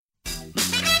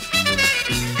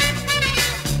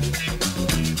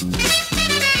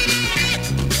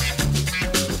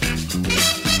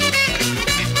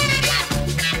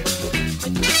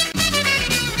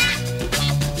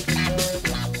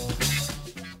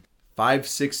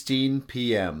5:16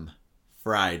 p.m.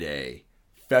 Friday,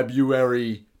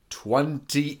 February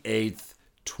 28th,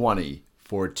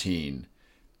 2014.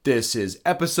 This is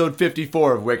episode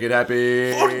 54 of Wicked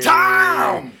Happy. Full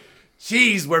time!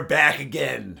 Jeez, we're back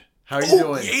again. How are you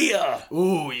doing? Yeah!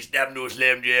 Ooh, he's snapping to a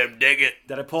Slim Jim. Dig it.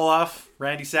 Did I pull off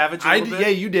Randy Savage a little bit? Yeah,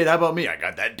 you did. How about me? I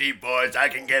got that deep voice. I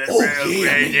can get it real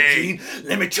crazy. Gene,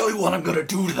 let me tell you what I'm going to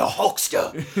do to the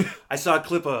Hulkster. I saw a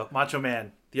clip of Macho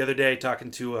Man the other day talking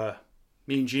to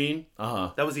Mean Gene.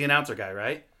 Uh-huh. That was the announcer guy,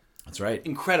 right? That's right.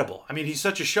 Incredible. I mean, he's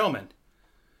such a showman.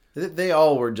 They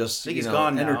all were just he's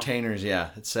gone now. Entertainers. Yeah,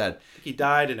 it's sad. I think he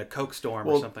died in a coke storm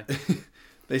or something.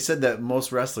 They said that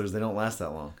most wrestlers, they don't last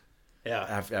that long.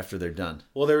 Yeah. After they're done.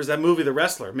 Well, there was that movie, The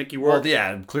Wrestler, Mickey Rourke. Well,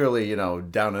 yeah, clearly,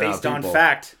 down and based out on people.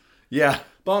 fact. Yeah.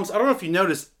 Bums, I don't know if you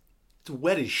noticed, it's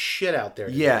wet as shit out there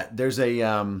today. Yeah, there's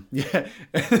a,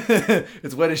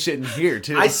 it's wet as shit in here,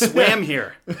 too. I swam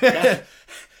here.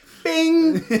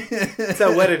 Bing! That's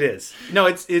how wet it is. No,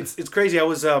 it's crazy. I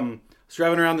was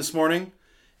driving around this morning,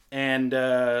 and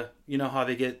you know how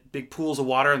they get big pools of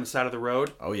water on the side of the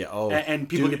road? Oh, yeah. Oh, and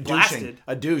people get blasted.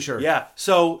 A doucher. Yeah.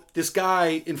 So this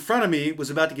guy in front of me was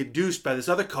about to get douched by this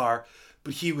other car,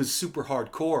 but he was super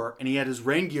hardcore, and he had his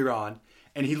rain gear on,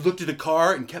 and he looked at the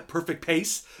car and kept perfect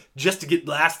pace just to get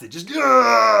blasted. Just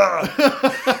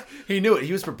He knew it.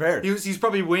 He was prepared. He's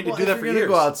probably waiting to do that for years. If you're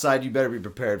going to go outside, you better be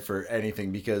prepared for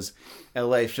anything because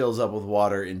LA fills up with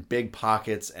water in big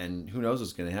pockets, and who knows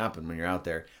what's going to happen when you're out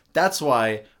there. That's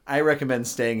why I recommend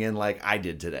staying in like I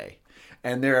did today.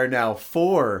 And there are now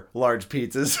 4 large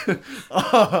pizzas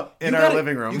in our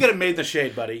living room. You got it made in the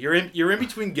shade, buddy. You're in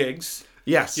between gigs.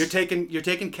 Yes. You're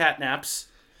taking cat naps.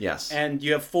 Yes. And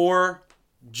you have 4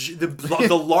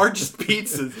 the largest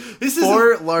pizzas. This is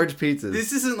 4 large pizzas.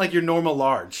 This isn't like your normal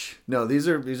large. No, these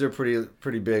are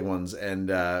pretty big ones, and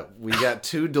we got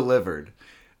 2 delivered,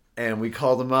 and we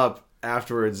called them up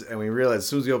afterwards, and we realized as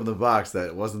soon as we opened the box that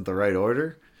it wasn't the right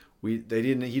order. He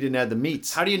didn't add the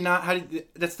meats.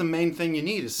 That's the main thing you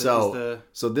need. So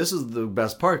this is the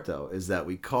best part though, is that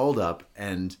we called up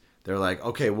and they're like,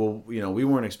 okay, well, we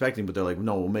weren't expecting, but they're like,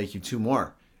 no, we'll make you 2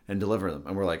 more and deliver them.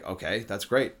 And we're like, okay, that's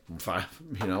great. Fine.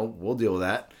 We'll deal with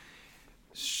that.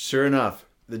 Sure enough,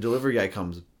 the delivery guy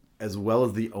comes as well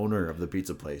as the owner of the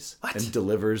pizza place and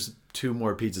delivers 2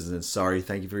 more pizzas and says, sorry,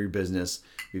 thank you for your business.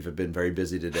 We've been very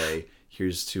busy today.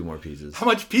 Here's 2 more pizzas. How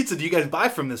much pizza do you guys buy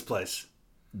from this place?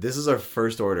 This is our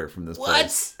first order from this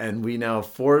place. And we now have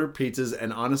 4 pizzas.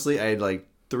 And honestly, I had like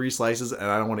 3 slices and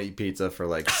I don't want to eat pizza for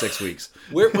like 6 weeks.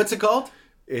 What's it called?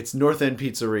 It's North End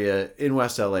Pizzeria in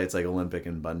West LA. It's like Olympic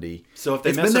and Bundy. So if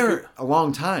it's been there a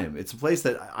long time. It's a place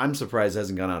that I'm surprised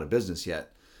hasn't gone out of business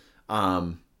yet.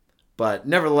 But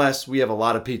nevertheless, we have a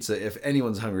lot of pizza. If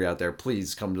anyone's hungry out there,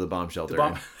 please come to the bomb shelter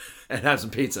and have some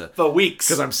pizza. For weeks.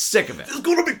 Because I'm sick of it. There's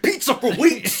going to be pizza for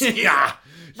weeks. Yeah.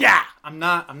 I'm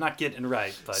not getting it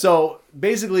right. But. So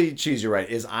basically, Cheese, you're right,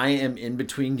 is I am in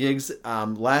between gigs.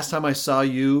 Last time I saw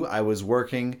you, I was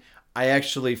working. I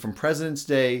actually, from President's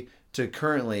Day to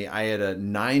currently, I had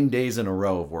 9 days in a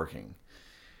row of working.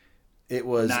 It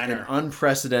was an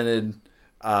unprecedented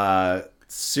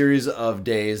series of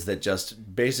days that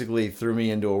just basically threw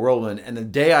me into a whirlwind. And the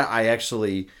day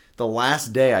the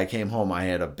last day I came home, I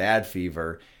had a bad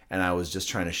fever. And I was just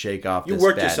trying to shake off this. You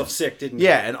worked yourself sick, didn't you?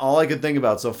 Yeah, and all I could think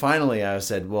about. So finally, I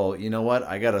said, "Well, you know what?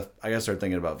 I gotta start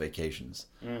thinking about vacations.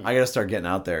 I gotta start getting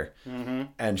out there."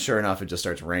 Mm-hmm. And sure enough, it just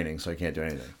starts raining, so I can't do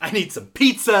anything. I need some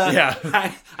pizza.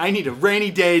 Yeah, I need a rainy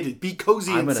day to be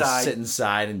cozy inside. I'm gonna sit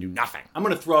inside and do nothing. I'm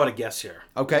gonna throw out a guess here.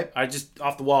 Okay. I just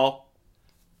off the wall.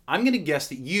 I'm gonna guess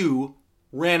that you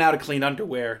ran out of clean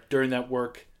underwear during that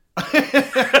work.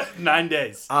 9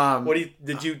 days.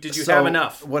 Did you have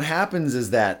enough? What happens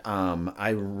is that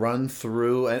I run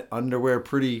through underwear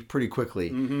pretty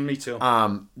quickly. Mm-hmm, me too.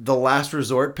 The last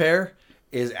resort pair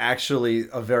is actually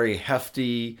a very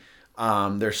hefty.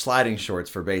 They're sliding shorts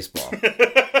for baseball.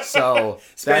 So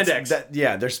spandex.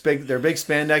 They're big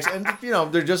spandex, and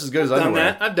they're just as good as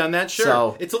underwear. I've done that. Sure.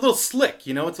 So, it's a little slick.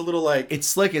 It's a little like it's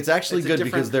slick. It's actually good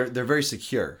because they're very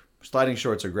secure. Sliding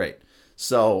shorts are great.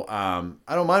 So I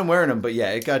don't mind wearing them, but yeah,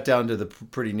 it got down to the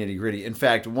pretty nitty gritty. In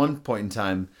fact, one point in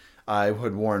time, I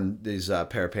had worn these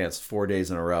pair of pants 4 days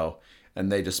in a row,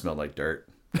 and they just smelled like dirt,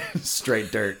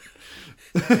 straight dirt.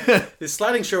 The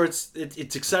sliding shorts,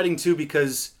 it's exciting too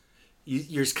because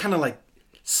you're kind of like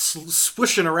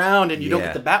swishing around, and you don't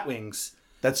get the bat wings.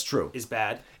 That's true. Is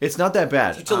bad. It's not that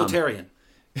bad. It's utilitarian.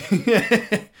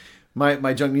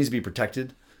 My junk needs to be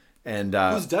protected. And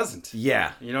whose doesn't?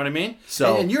 Yeah. You know what I mean?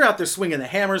 So and you're out there swinging the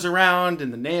hammers around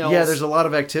and the nails. Yeah, there's a lot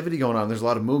of activity going on. There's a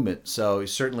lot of movement. So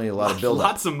certainly a lot of build-up.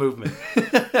 Lots of movement.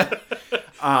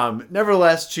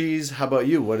 Nevertheless, Cheese, how about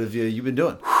you? What have you been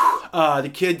doing?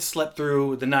 The kid slept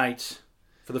through the night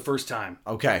for the first time.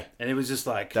 Okay. And it was just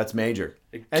like... That's major.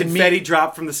 Confetti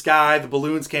dropped from the sky. The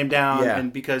balloons came down. Yeah.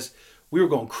 And because we were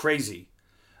going crazy.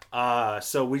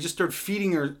 So we just started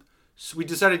feeding her. So we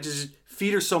decided to just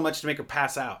feed her so much to make her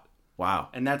pass out. Wow.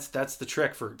 And that's the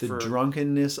trick for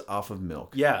drunkenness off of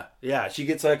milk. Yeah. She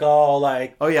gets like all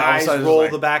like eyes roll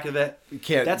the back of it.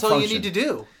 That's all you need to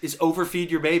do is overfeed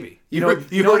your baby. You know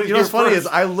what's funny is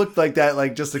I looked like that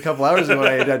like just a couple hours ago when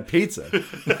I had pizza.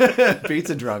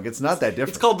 Pizza drunk. It's not that different.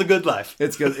 It's called the good life.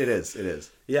 It's good. It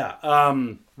is. Yeah.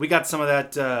 We got some of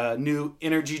that new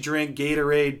energy drink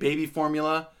Gatorade baby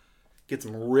formula. Gets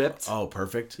them ripped. Oh,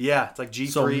 perfect. Yeah, it's like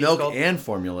G3. So milk and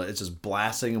formula, it's just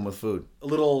blasting them with food. A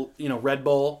little, Red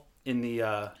Bull in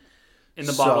the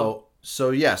bottle.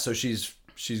 So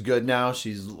she's good now.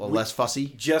 She's less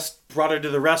fussy. Just brought her to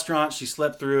the restaurant. She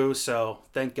slept through, so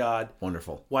thank God.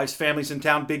 Wonderful. Wife's family's in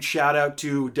town. Big shout out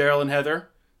to Daryl and Heather.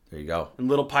 There you go. And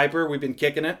little Piper. We've been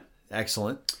kicking it.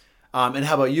 Excellent. And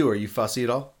how about you? Are you fussy at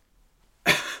all?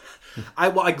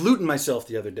 I glutened myself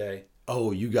the other day.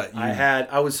 Oh,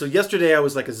 yesterday I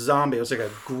was like a zombie. I was like a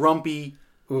grumpy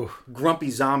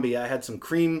zombie. I had some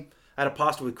cream. I had a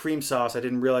pasta with cream sauce. I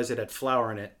didn't realize it had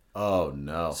flour in it. Oh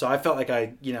no! So I felt like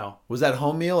Was that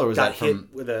home meal or was that from?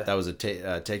 That was a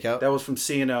takeout. That was from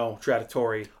C&O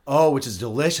Traditori. Oh, which is a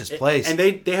delicious place. And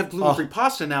they have gluten-free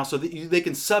pasta now, so that they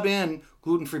can sub in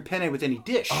gluten-free penne with any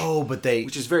dish. Oh,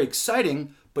 which is very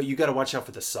exciting. But you got to watch out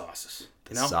for the sauces.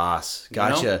 Sauce,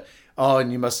 gotcha. Oh,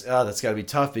 and you must. Oh, that's got to be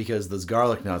tough because those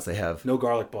garlic knots they have. No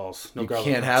garlic balls. No garlic.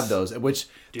 You can't nuts. have those. Which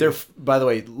they're, by the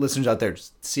way, listeners out there,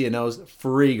 C&O's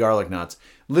free garlic knots.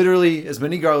 Literally as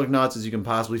many garlic knots as you can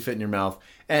possibly fit in your mouth,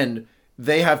 and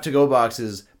they have to-go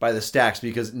boxes by the stacks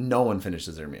because no one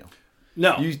finishes their meal.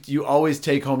 No, you always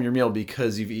take home your meal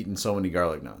because you've eaten so many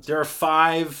garlic knots. There are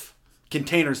 5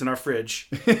 containers in our fridge.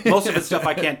 Most of it's stuff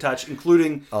I can't touch,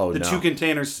 including 2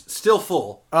 containers still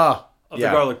full. Of the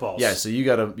garlic balls. Yeah, so you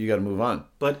gotta move on.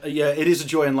 But it is a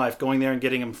joy in life going there and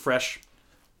getting them fresh.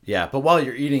 Yeah, but while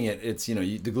you're eating it, it's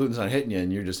the gluten's not hitting you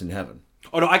and you're just in heaven.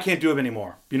 Oh no, I can't do it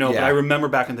anymore. But I remember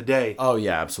back in the day. Oh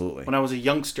yeah, absolutely. When I was a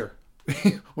youngster.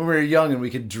 When we were young and we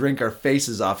could drink our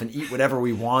faces off and eat whatever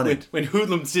we wanted. When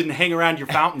hoodlums didn't hang around your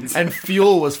fountains. And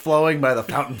fuel was flowing by the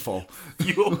fountainful.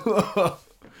 Fuel.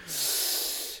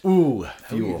 Ooh,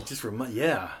 fuel.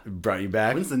 Brought you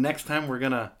back. When's the next time we're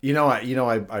gonna?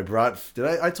 I brought.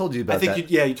 I told you about that? I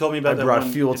think you told me about that. I brought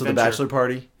fuel to the bachelor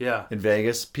party. Yeah. In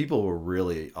Vegas, people were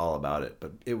really all about it,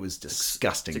 but it was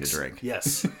disgusting to drink.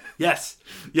 Yes.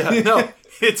 Yeah. No.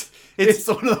 It's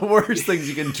one of the worst things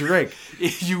you can drink.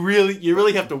 You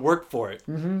really have to work for it.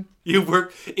 Mm-hmm.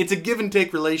 It's a give and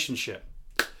take relationship.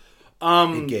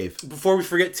 It gave. Before we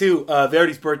forget too,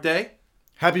 Verity's birthday.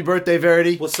 Happy birthday,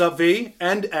 Verity. What's up, V?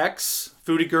 And X,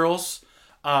 Foodie Girls.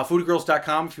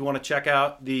 Foodiegirls.com if you want to check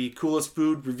out the coolest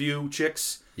food review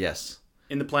chicks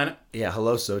in the planet. Yeah,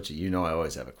 hello, Sochi. You know I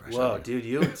always have a crush on you. Whoa, dude,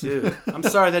 you too. I'm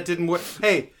sorry that didn't work.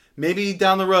 Hey, maybe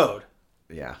down the road.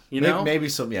 Yeah. Maybe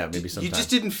sometime. You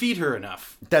just didn't feed her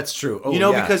enough. That's true. Oh,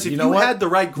 because if you had the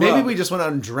right grub. Maybe we just went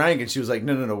out and drank and she was like,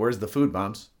 no, where's the food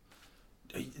bombs?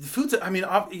 The food's,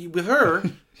 with her,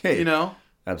 hey,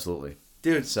 Absolutely.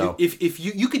 Dude, so if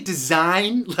you could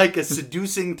design like a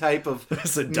seducing type of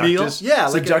meal,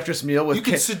 seductress meal with you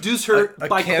could seduce her a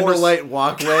by candlelight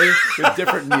walkway with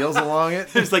different meals along it.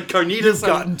 There's like carnitas. You've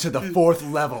gotten to the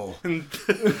 4th level, and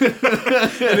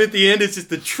at the end, it's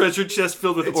just the treasure chest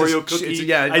filled with Oreo cookies.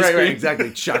 Right, exactly.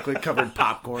 Chocolate covered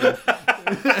popcorn,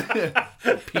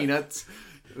 peanuts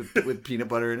with peanut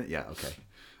butter in it. Yeah, okay.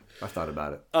 I've thought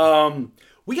about it.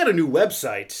 We got a new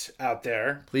website out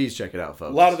there. Please check it out,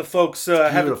 folks. A lot of the folks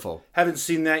haven't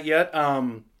seen that yet.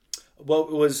 What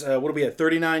are we at?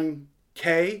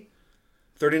 39K?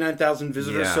 39,000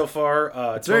 visitors so far.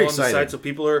 It's very exciting. On the site, so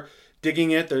people are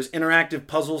digging it. There's interactive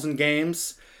puzzles and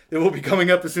games that will be coming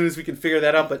up as soon as we can figure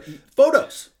that out. But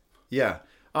photos. Yeah.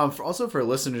 Also for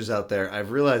listeners out there,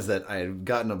 I've realized that I've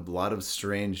gotten a lot of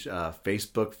strange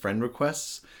Facebook friend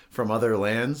requests from other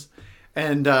lands.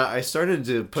 And I started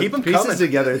to put pieces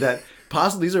together that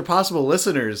these are possible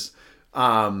listeners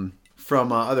from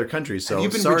other countries. So have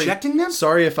you been rejecting them?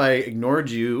 Sorry if I ignored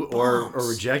you or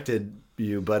rejected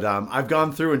you, but I've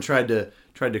gone through and tried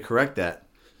to correct that.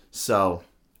 So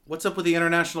what's up with the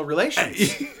international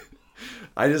relations?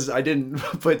 I didn't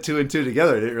put 2 and 2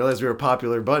 together. I didn't realize we were a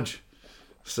popular bunch.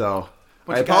 So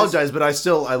I apologize, but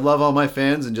I love all my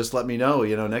fans, and just let me know.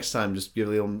 Next time, just give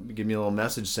me a little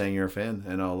message saying you're a fan,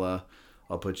 and I'll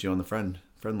put you on the friend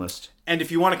list. And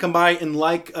if you want to come by and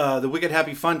like the Wicked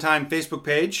Happy Fun Time Facebook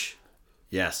page,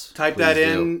 Yes. Type that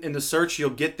in the search.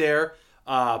 You'll get there.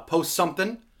 Post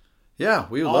something. Yeah,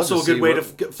 we would love Also to a good see way to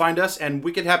find us. And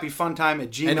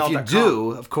wickedhappyfuntime@gmail.com. And if you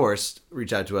do, of course,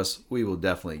 reach out to us. We will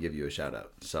definitely give you a shout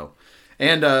out. So,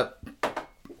 and a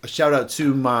shout out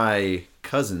to my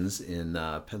cousins in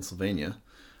Pennsylvania.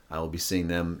 I will be seeing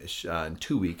them in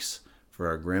 2 weeks for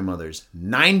our grandmother's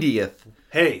 90th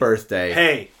birthday.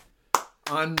 Hey.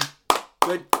 On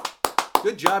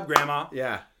Good job, Grandma.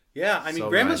 Yeah. Yeah, I mean,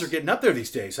 grandmas are getting up there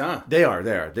these days, huh? They are.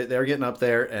 They're getting up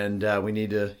there, and we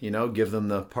need to, give them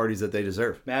the parties that they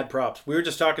deserve. Mad props. We were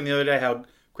just talking the other day how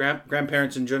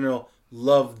grandparents in general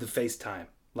love the FaceTime.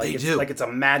 They do. Like it's a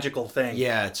magical thing.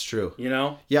 Yeah, it's true.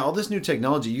 Yeah, all this new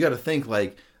technology, you got to think,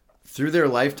 like, through their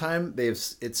lifetime,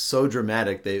 it's so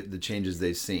dramatic, the changes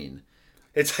they've seen.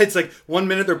 It's like 1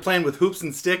 minute they're playing with hoops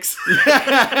and sticks.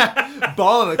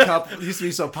 Ball in a cup used to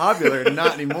be so popular,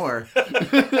 not anymore.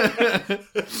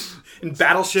 And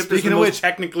Battleship is the most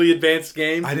technically advanced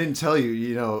game. I didn't tell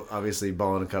you, obviously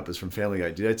Ball in a Cup is from Family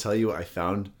Guy. Did I tell you I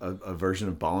found a version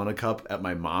of Ball in a Cup at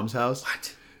my mom's house?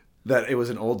 What? That it was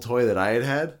an old toy that I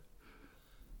had?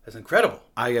 That's incredible.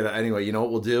 Anyway, you know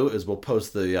what we'll do is we'll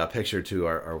post the picture to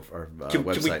our website. Can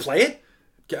we play it?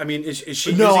 I mean, is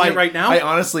she using it right now? I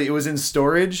honestly, it was in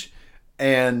storage,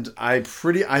 and I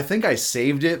think I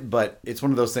saved it, but it's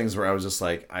one of those things where I was just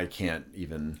like, I can't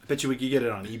even. I bet you we could get it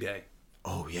on eBay.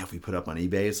 Oh yeah, if we put it up on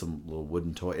eBay, some little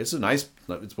wooden toy. It's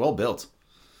it's well built,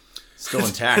 still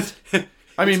intact.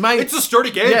 I mean, it's a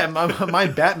sturdy game. Yeah, my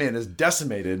Batman is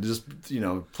decimated, just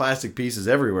plastic pieces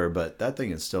everywhere, but that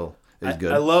thing is still.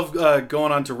 Good. I love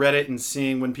going onto Reddit and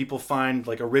seeing when people find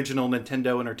like original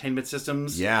Nintendo Entertainment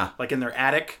Systems. Yeah. Like in their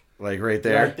attic. Like right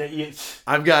there. Right there.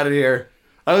 I've got it here.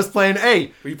 I was playing.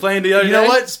 Hey. Were you playing the other day? You know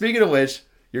what? Speaking of which,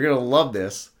 you're going to love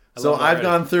this. So I've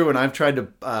gone through and I've tried to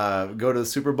go to the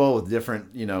Super Bowl with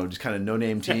different, just kind of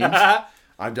no-name teams.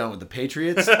 I've done it with the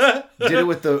Patriots. Did it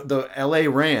with the LA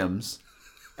Rams.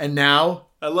 And now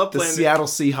I love the Seattle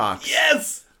Seahawks.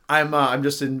 Yes! I'm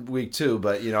just in week 2,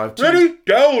 but I've ready,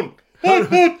 down.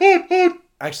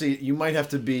 Actually, you might have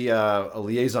to be a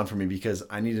liaison for me because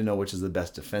I need to know which is the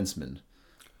best defenseman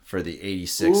for the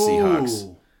 86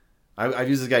 Seahawks. I've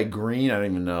used this guy Green. I don't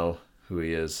even know who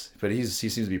he is, but he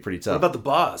seems to be pretty tough. What about the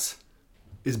Boz?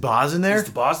 Is Boz in there? Is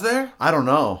the Boz there? I don't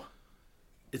know.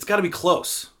 It's got to be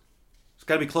close.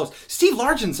 Steve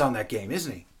Largen's on that game,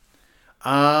 isn't he?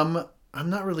 I'm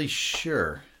not really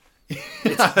sure.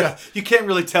 You can't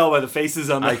really tell by the faces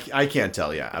on the... I can't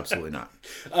tell. Yeah, absolutely not.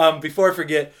 Before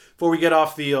we get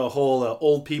off the whole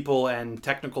old people and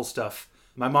technical stuff,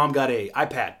 my mom got a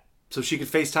iPad so she could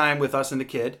FaceTime with us and the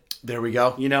kid. There we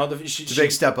go. It's a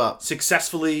big step up.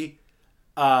 Successfully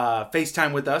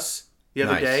FaceTime with us the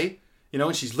other day.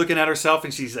 And she's looking at herself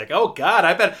and she's like, "Oh God,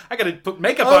 I got to put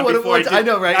makeup on before I do." I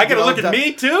know, right? I got to look at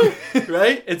me too,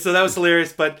 right? And so that was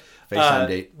hilarious. But FaceTime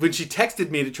date. When she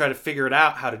texted me to try to figure it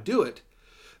out how to do it,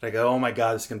 I go, "Oh my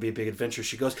God, this is going to be a big adventure."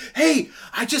 She goes, "Hey,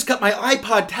 I just got my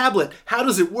iPod tablet. How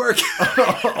does it work?"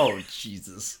 Oh,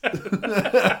 Jesus.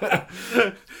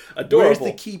 Adorable. Where's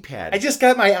the keypad? I just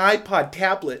got my iPod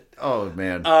tablet. Oh,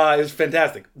 man. It was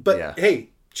fantastic. But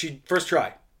hey, she first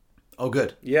try. Oh,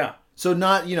 good. Yeah. So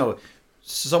not,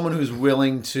 someone who's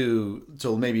willing to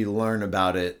maybe learn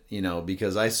about it,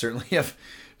 because I certainly have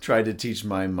tried to teach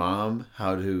my mom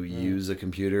how to use a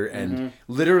computer, and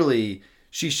literally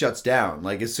she shuts down.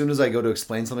 Like as soon as I go to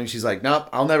explain something, she's like, "Nope,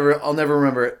 I'll never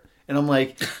remember it." And I'm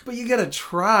like, "But you gotta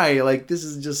try. Like this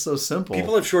is just so simple."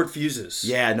 People have short fuses.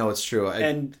 Yeah, no, it's true.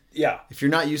 If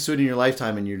you're not used to it in your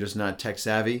lifetime and you're just not tech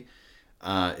savvy,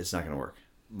 it's not gonna work.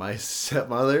 My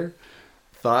stepmother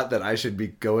thought that I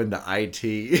should go into IT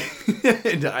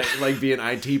and be an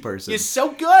IT person. He's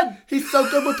so good. He's so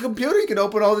good with the computer. He can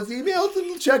open all his emails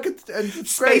and check it. And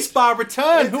it's Spacebar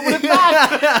return. Who would have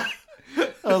thought?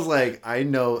 I was like, I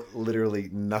know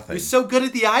literally nothing. You're so good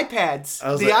at the iPads.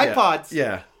 iPods.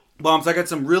 Yeah. Moms, I got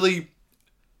some really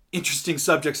interesting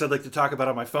subjects I'd like to talk about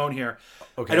on my phone here.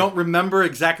 Okay. I don't remember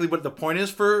exactly what the point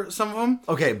is for some of them.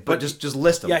 Okay, but just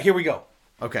list them. Yeah, here we go.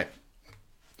 Okay.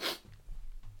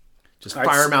 Just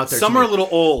fire them out there. Some are a little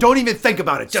old. Don't even think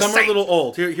about it. Just some are a little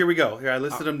old. Here we go. Here, I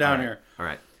listed them down here. All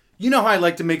right. You know how I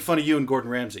like to make fun of you and Gordon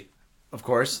Ramsay. Of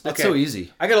course. That's so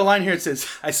easy. I got a line here that says,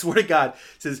 I swear to God,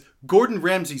 it says, Gordon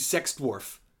Ramsay sex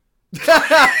dwarf.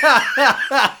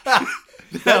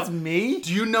 That's me?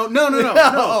 Do you know? No.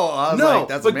 Like,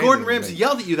 that's but amazing. Gordon Ramsay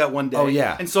yelled at you that one day. Oh,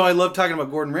 yeah. And so I love talking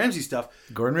about Gordon Ramsay stuff.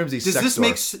 Gordon Ramsay Does sex this dwarf.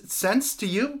 make sense to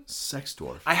you? Sex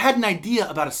dwarf. I had an idea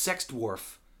about a sex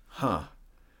dwarf. Huh.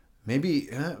 Maybe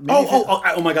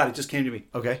oh my God, it just came to me.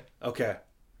 Okay.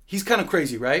 He's kind of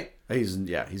crazy, right? He's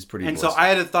pretty. And ballistic. so I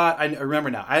had a thought. I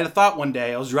remember now. I had a thought one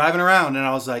day. I was driving around and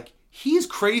I was like, he's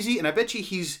crazy, and I bet you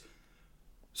he's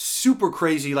super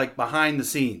crazy, like behind the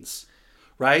scenes,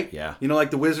 right? Yeah. You know,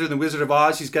 like the Wizard of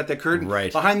Oz. He's got that curtain.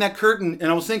 Right. Behind that curtain,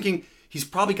 and I was thinking he's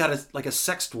probably got a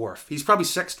sex dwarf. He's probably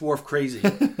sex dwarf crazy.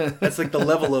 That's like the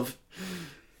level of.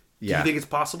 Yeah. Do you think it's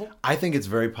possible? I think it's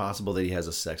very possible that he has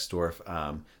a sex dwarf.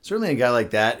 Certainly, a guy like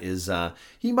that is.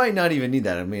 He might not even need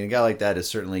that. I mean, a guy like that is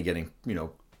certainly getting,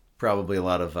 probably a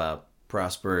lot of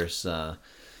prosperous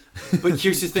But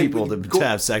here's the thing: people to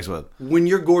have sex with. When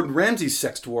you're Gordon Ramsay's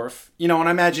sex dwarf, and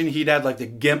I imagine he'd have like the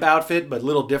gimp outfit, but a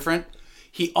little different.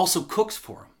 He also cooks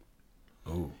for him.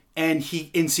 Oh. And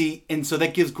so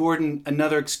that gives Gordon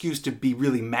another excuse to be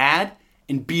really mad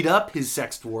and beat up his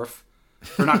sex dwarf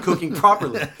for not cooking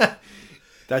properly.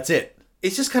 That's it.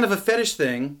 It's just kind of a fetish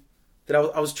thing that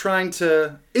I was trying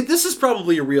to. This is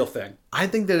probably a real thing. I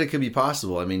think that it could be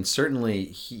possible. I mean,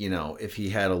 certainly, if he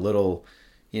had a little,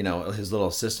 his little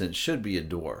assistant should be a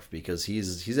dwarf because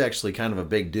he's actually kind of a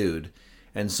big dude.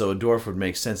 And so a dwarf would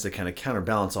make sense to kind of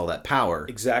counterbalance all that power.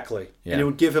 Exactly. Yeah. And it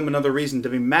would give him another reason to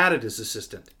be mad at his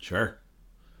assistant. Sure.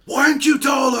 Why aren't you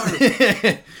taller?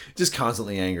 Just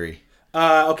constantly angry.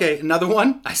 Okay, another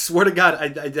one. I swear to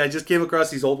God, I just came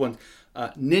across these old ones.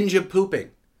 Ninja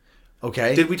pooping.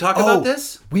 Okay. Did we talk about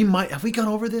this? Have we gone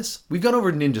over this? We've gone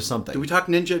over ninja something. Did we talk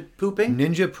ninja pooping?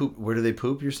 Ninja poop. Where do they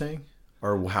poop, you're saying?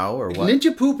 Or how or what?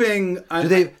 Ninja pooping. Do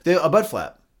they a butt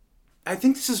flap? I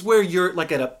think this is where you're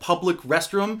like at a public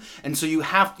restroom, and so you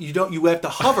have to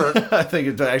hover. I think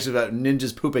it's actually about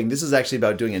ninjas pooping. This is actually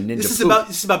about doing a ninja poop.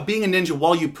 This is about being a ninja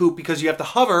while you poop because you have to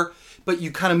hover, but you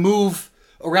kind of move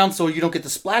around so you don't get the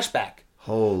splashback.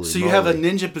 Holy So you have a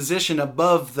ninja position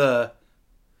above the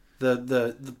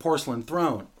porcelain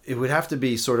throne. It would have to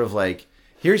be sort of like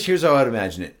here's how I'd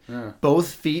imagine it. Yeah.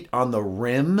 Both feet on the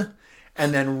rim.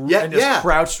 And then just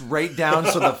crouched right down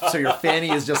so your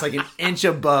fanny is just like an inch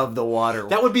above the water.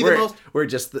 That would be the most where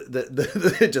just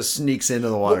it just sneaks into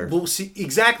the water. Well, see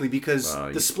exactly because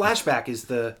the splashback is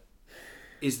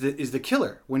the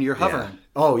killer when you're hovering. Yeah.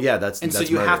 Oh yeah, that's so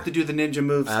you murder. have to do the ninja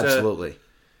moves. Absolutely.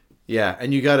 Yeah,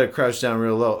 and you got to crouch down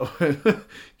real low.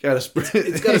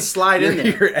 It's got to slide in there.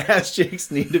 Your ass cheeks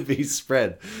need to be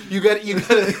spread. You got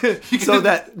so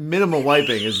that minimal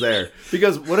wiping is there.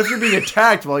 Because what if you're being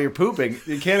attacked while you're pooping?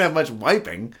 You can't have much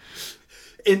wiping.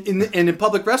 In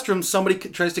public restrooms, somebody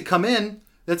tries to come in.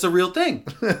 That's a real thing.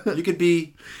 You could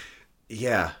be.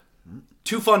 Yeah.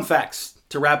 2 fun facts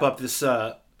to wrap up this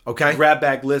okay grab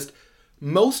bag list.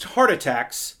 Most heart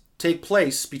attacks take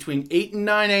place between 8 and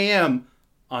 9 a.m.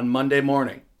 on Monday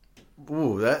morning.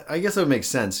 Ooh, I guess that would make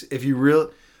sense. If you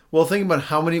think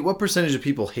about what percentage of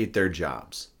people hate their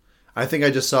jobs. I think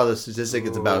I just saw the statistic.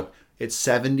 It's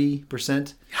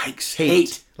 70%. Yikes.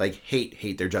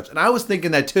 Hate their jobs. And I was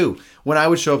thinking that too. When I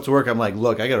would show up to work, I'm like,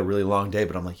 look, I got a really long day,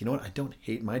 but I'm like, you know what? I don't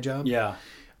hate my job. Yeah.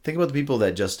 Think about the people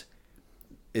that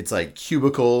it's like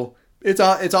cubicle. It's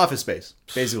office space,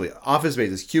 basically. Office space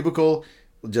is cubicle,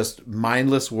 just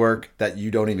mindless work that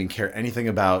you don't even care anything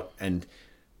about. And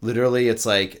literally, it's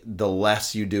like the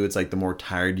less you do, it's like the more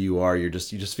tired you are. You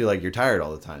just feel like you're tired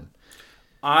all the time.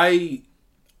 I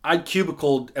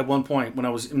cubicled at one point when I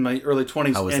was in my early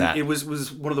 20s. How was that? It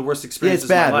was one of the worst experiences it's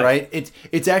bad, of my life. Right?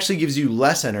 It actually gives you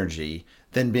less energy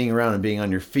than being around and being on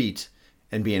your feet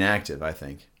and being active, I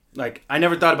think. Like, I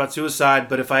never thought about suicide,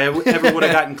 but if I ever would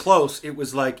have gotten close, it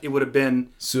was like, it would have been...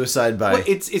 Suicide by... Well,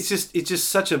 it's just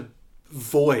such a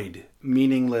void,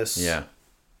 meaningless... Yeah.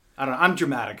 I don't know. I'm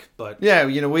dramatic, but... Yeah,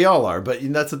 we all are, but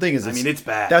that's the thing is... it's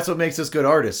bad. That's what makes us good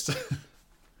artists.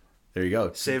 There you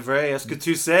go. C'est vrai, est-ce que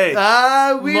tu sais?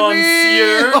 Ah, oui,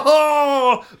 Monsieur.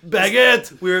 Oh,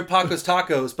 baguette. We were at Paco's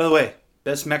Tacos. By the way,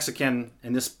 best Mexican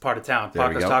in this part of town.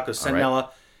 Paco's Tacos, Centinela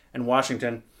and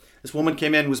Washington. This woman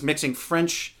came in, was mixing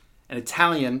French and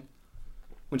Italian.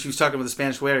 When she was talking with the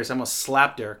Spanish waitress, I almost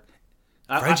slapped her.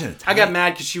 French and Italian? I got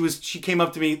mad because she came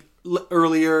up to me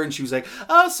earlier and she was like,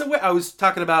 oh, so where? I was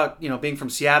talking about, being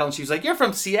from Seattle, and she was like, you're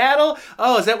from Seattle?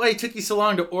 Oh, is that why it took you so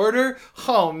long to order?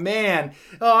 Oh, man.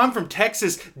 Oh, I'm from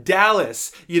Texas,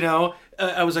 Dallas,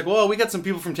 I was like, well, we got some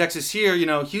people from Texas here,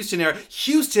 Houston area.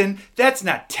 Houston? That's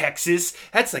not Texas.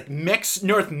 That's like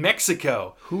North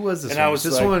Mexico. Who was this and woman? I was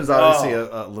this like, woman's obviously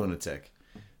a lunatic.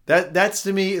 That's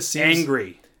to me seems...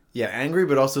 Angry. Yeah, angry,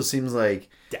 but also seems like...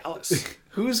 Dallas.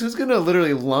 Who's going to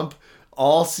literally lump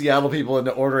all Seattle people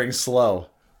into ordering slow?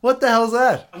 What the hell is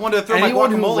that? I wanted to throw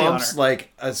Anyone my guacamole who on lumps her.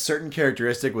 like a certain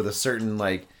characteristic with a certain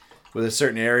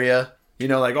area,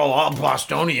 like, oh, all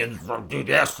Bostonians do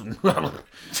this.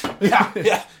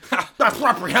 Yeah. That's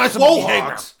reprehensible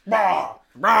behavior.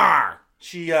 Rawr.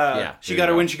 She got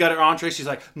her entree. She's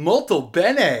like, molto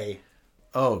bene.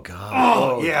 Oh God.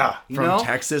 Oh yeah. From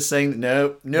Texas saying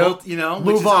nope.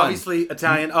 Which is obviously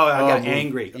Italian. Oh, I got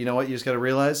angry. You know what? You just got to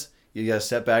realize you got to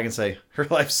step back and say her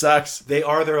life sucks. They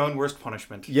are their own worst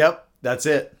punishment. Yep, that's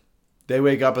it. They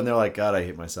wake up and they're like, God, I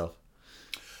hate myself.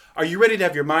 Are you ready to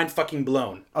have your mind fucking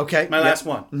blown? Okay. My last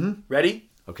one. Mm-hmm. Ready?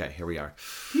 Okay, here we are.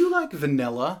 Do you like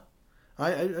vanilla?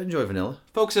 I enjoy vanilla.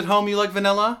 Folks at home, you like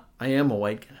vanilla? I am a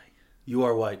white guy. You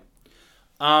are white.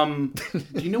 Do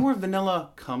you know where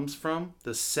vanilla comes from?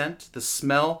 The scent, the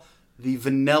smell, the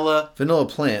vanilla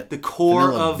plant. The core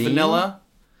vanilla of bean? vanilla?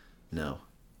 No.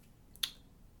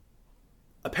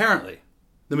 Apparently,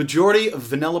 the majority of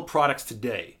vanilla products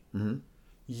today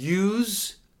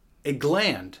use a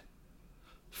gland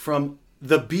from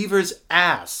the beaver's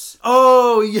ass.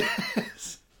 Oh,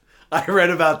 yes. I read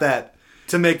about that.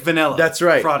 To make vanilla. That's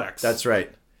right. Products. That's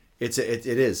right. It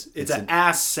is. It's an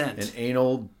ass scent. An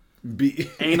anal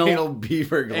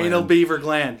beaver gland. Anal beaver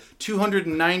gland.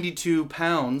 292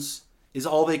 pounds is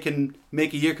all they can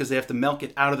make a year because they have to milk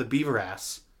it out of the beaver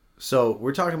ass. So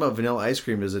we're talking about vanilla ice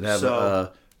cream. Does it have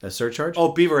a surcharge?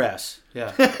 Oh, beaver ass.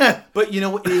 Yeah. But you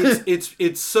know,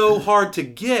 it's so hard to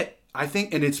get, I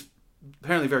think, and it's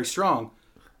apparently very strong.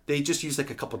 They just use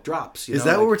like a couple drops. Is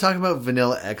that what we're talking about?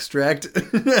 Vanilla extract?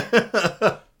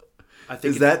 I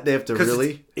think they have to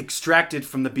really it's extracted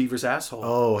from the beaver's asshole.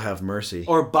 Oh, have mercy!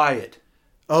 Or buy it.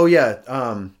 Oh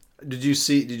yeah. Did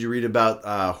you read about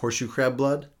horseshoe crab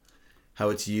blood? How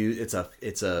it's used? It's a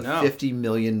 $50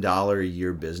 million a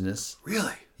year business.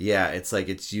 Really? Yeah,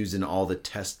 it's used in all the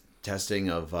testing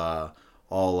of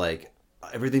all like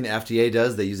everything the FDA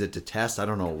does. They use it to test. I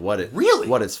don't know what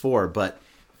it's for, but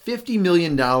 $50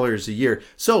 million a year.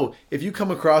 So if you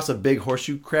come across a big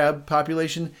horseshoe crab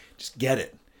population, just get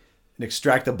it and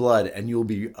extract the blood, and you'll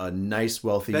be a nice,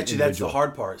 wealthy individual. That's the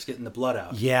hard part, is getting the blood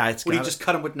out. Yeah, do you just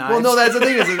cut them with knives? Well, no, that's the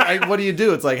thing. What do you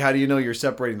do? It's like, how do you know you're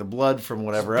separating the blood from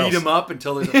whatever else? Beat them up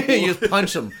until there's a pool. You just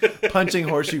punch them. Punching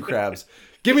horseshoe crabs.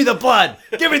 Give me the blood!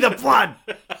 Give me the blood!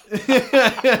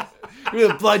 Give me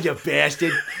the blood, you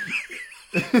bastard!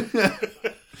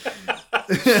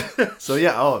 So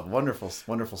yeah, wonderful,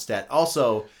 wonderful stat.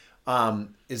 Also,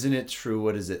 isn't it true?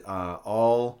 What is it?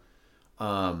 All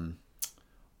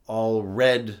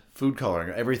red food coloring,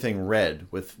 everything red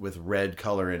with red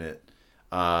color in it,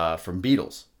 from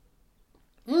beetles.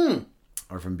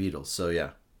 Or from beetles. So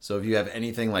yeah. So if you have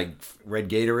anything like red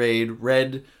Gatorade,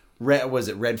 red was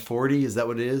it red 40? Is that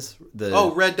what it is?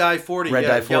 Red dye 40. Red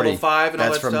dye 40. Yellow 5 and that's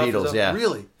all that from stuff. beetles. Yeah.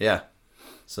 Really? Yeah.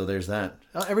 So there's that.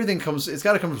 Everything comes. It's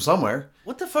got to come from somewhere.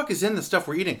 What the fuck is in the stuff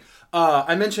we're eating?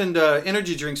 I mentioned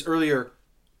energy drinks earlier.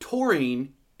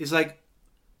 Taurine is like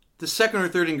the second or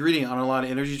third ingredient on a lot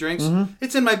of energy drinks. Mm-hmm.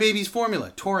 It's in my baby's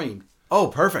formula. Taurine. Oh,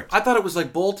 perfect. I thought it was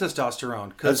like bull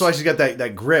testosterone. That's why she's got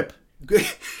that grip.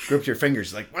 Gripped your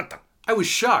fingers. Like, what the? I was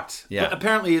shocked. Yeah. But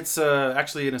apparently, it's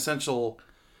actually an essential.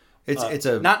 It's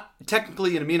not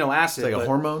technically an amino acid. It's like a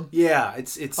hormone. Yeah,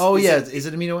 it's. Oh yeah, is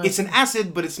it amino acid? It's an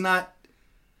acid, but it's not.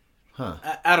 Huh.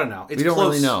 I don't know. It's we don't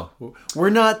close. really know. We're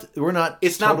not.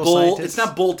 It's not bull. Scientists. It's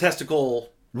not bull testicle.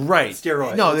 Right.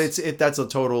 Steroids. No, that's a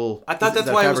total. I thought that's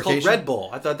why it was called Red Bull.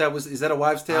 I thought that was. Is that a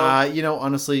wives' tale?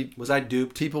 Honestly, was I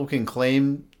duped? People can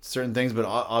claim certain things, but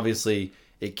obviously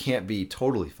it can't be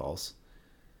totally false.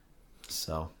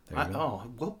 So there you go. Oh,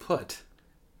 well put.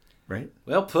 Right.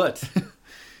 Well put.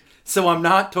 So I'm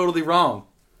not totally wrong.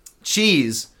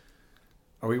 Cheese.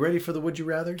 Are we ready for the Would You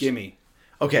Rathers? Gimme.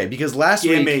 Okay, because last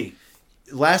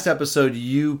episode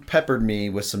you peppered me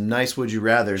with some nice Would You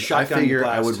Rathers. Shotgun I figured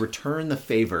blast. I would return the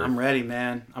favor. I'm ready,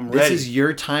 man. I'm ready. This is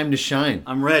your time to shine.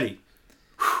 I'm ready.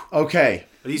 Okay.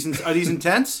 Are these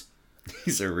intense?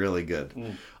 These are really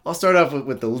good. I'll start off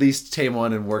with the least tame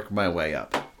one and work my way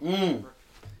up. All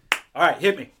right,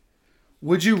 hit me.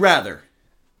 Would you rather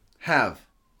have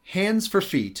hands for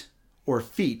feet or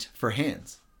feet for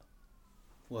hands?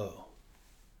 Whoa.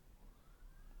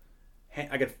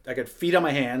 I got feet on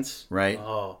my hands. Right.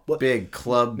 Oh, big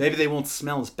club. Maybe they won't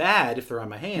smell as bad if they're on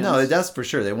my hands. No, that's for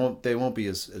sure. They won't be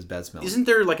as bad smelling. Isn't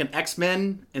there like an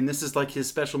X-Men and this is like his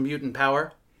special mutant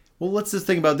power? Well, let's just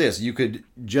think about this. You could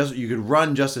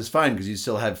run just as fine because you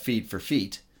still have feet for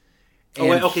feet.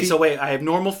 So I have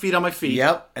normal feet on my feet.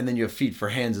 Yep, and then you have feet for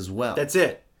hands as well. That's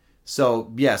it.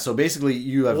 So yeah, so basically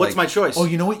you have. What's my choice? Oh,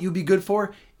 you know what you'd be good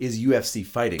for is UFC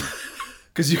fighting,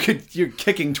 because you're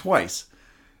kicking twice.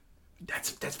 That's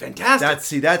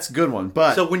fantastic. That's a good one.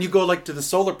 But so when you go like to the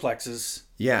solar plexus.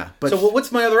 Yeah, but so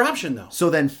what's my other option though? So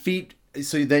then feet.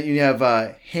 So then you have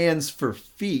hands for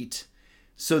feet.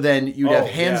 So then you'd have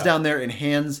hands down there and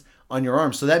hands on your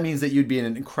arms. So that means that you'd be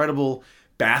an incredible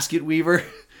basket weaver,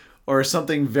 or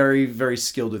something very, very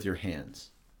skilled with your hands?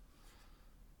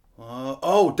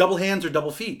 Double hands or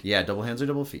double feet. Yeah, double hands or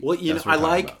double feet. Well, That's what we're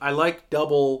talking about. I like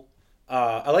double.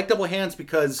 I like double hands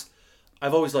because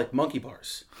I've always liked monkey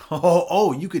bars.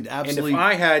 Oh, you could And absolutely. if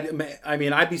I had,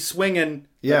 I'd be swinging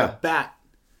Yeah. like a bat.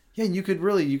 Yeah, you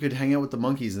could hang out with the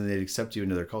monkeys and they'd accept you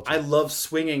into their culture. I love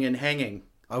swinging and hanging.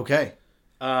 Okay.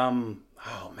 Oh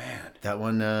man. That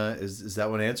one is that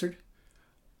one answered?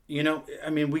 We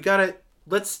gotta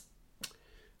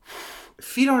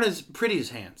feet aren't as pretty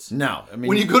as hands. No, I mean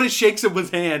When you go to shake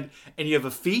someone's hand and you have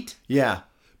a feet, yeah,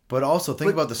 but also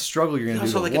think about the struggle you're going to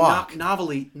do to like walk. a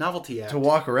novelty act. To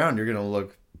walk around, you're going to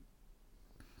look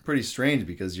pretty strange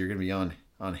because you're going to be on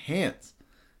hands.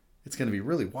 It's going to be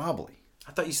really wobbly.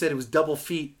 I thought you said it was double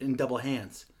feet and double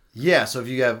hands. Yeah, so if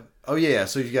you have so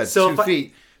if you got 2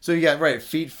 feet, so you got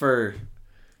feet for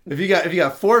if you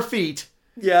got 4 feet,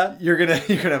 yeah, you're gonna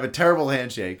have a terrible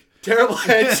handshake. Terrible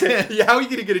handshake. Yeah, how are you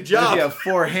gonna get a job? If you have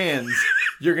 4 hands,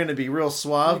 you're gonna be real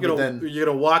suave. You're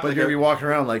gonna walk. But like you're gonna be walking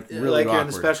around like really like awkward. you're in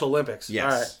the Special Olympics.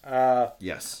 Yes. All right.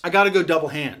 Yes. I gotta go double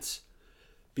hands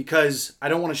because I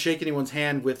don't want to shake anyone's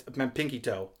hand with my pinky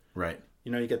toe. Right.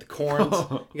 You get the corns.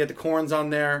 You get the corns on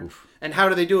there. Oof. And how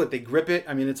do they do it? They grip it.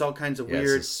 I mean, it's all kinds of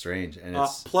weird. It's strange. And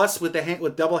it's plus with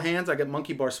with double hands, I get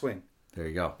monkey bar swing. There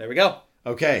you go. There we go.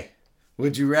 Okay.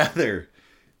 Would you rather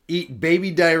eat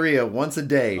baby diarrhea once a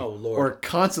day, or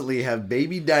constantly have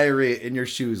baby diarrhea in your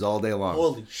shoes all day long?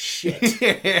 Holy shit!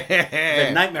 I've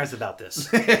had nightmares about this.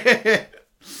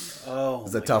 It's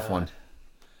a tough one.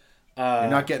 You're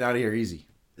not getting out of here easy.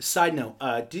 Side note: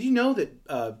 did you know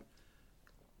that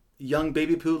young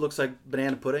baby poo looks like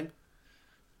banana pudding?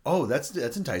 Oh, that's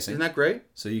enticing. Isn't that great?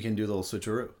 So you can do the little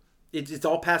switcheroo. It's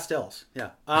all pastels.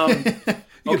 Yeah.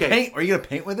 Okay. Are you gonna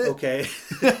paint with it? Okay.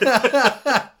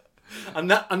 I'm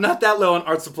not that low on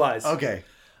art supplies. Okay.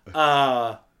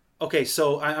 Okay.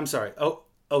 So I'm sorry. Oh,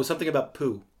 something about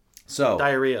poo. So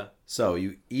diarrhea. So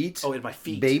you eat. Oh, in my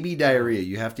feet. Baby diarrhea.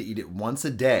 You have to eat it once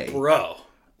a day, bro.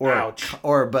 Ouch.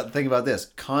 But think about this: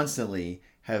 constantly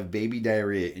have baby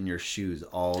diarrhea in your shoes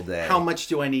all day. How much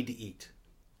do I need to eat?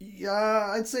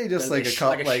 Yeah, I'd say just like a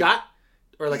cup, like a shot,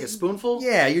 or like a spoonful.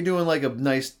 Yeah, you're doing like a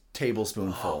nice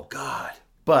tablespoonful. Oh God.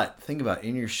 But think about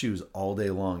in your shoes all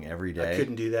day long, every day. I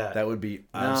couldn't do that. That would be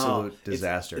absolute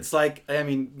disaster. It's like,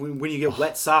 when you get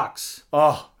wet socks.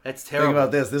 Oh, that's terrible. Think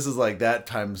about this. This is like that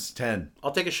times 10.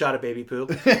 I'll take a shot of baby poo.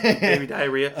 Baby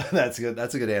diarrhea. That's good.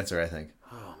 That's a good answer, I think.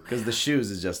 Oh man. Because the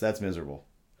shoes is that's miserable.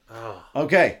 Oh.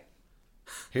 Okay.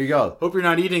 Here you go. Hope you're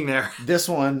not eating there. This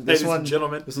one,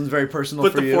 gentlemen. This one's very personal for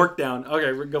you. Put the fork down.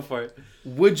 Okay, go for it.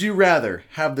 Would you rather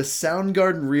have the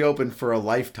Soundgarden reopen for a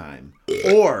lifetime,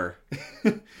 or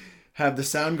have the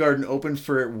Soundgarden open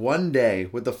for one day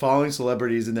with the following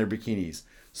celebrities in their bikinis: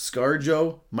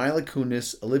 ScarJo, Mila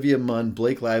Kunis, Olivia Munn,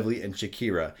 Blake Lively, and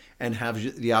Shakira, and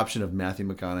have the option of Matthew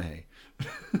McConaughey?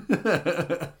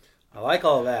 I like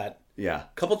all of that. Yeah.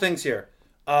 Couple things here.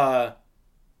 I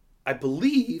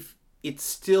believe it's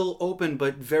still open,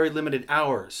 but very limited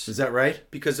hours. Is that right?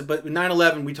 But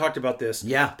 9/11, we talked about this.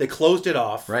 Yeah. They closed it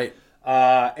off. Right.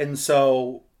 And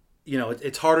so,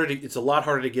 it's harder it's a lot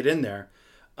harder to get in there.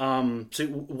 So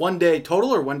 1 day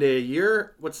total or 1 day a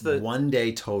year? What's the 1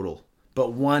 day total?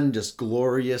 But one just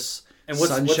glorious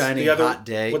sunshiny hot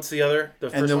day. What's the other?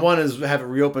 And the one is have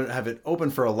it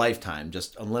open for a lifetime,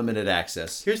 just unlimited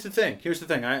access. Here's the thing.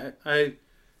 I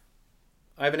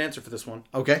have an answer for this one.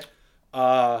 Okay.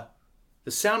 The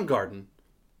Soundgarden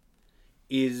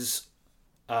is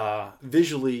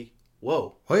visually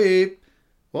whoa. Hey.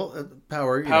 Well,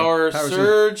 power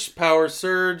surge. Power's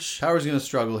going to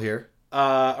struggle here.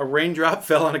 A raindrop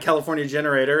fell on a California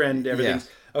generator and everything.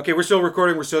 Yeah. Okay, we're still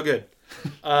recording. We're still good.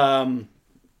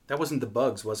 That wasn't the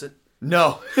bugs, was it?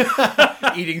 No.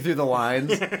 Eating through the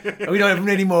lines. We don't have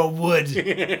any more wood.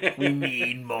 We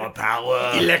need more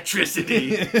power.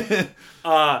 Electricity.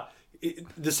 The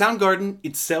Soundgarden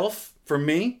itself, for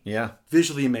me,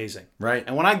 visually amazing. Right.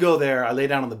 And when I go there, I lay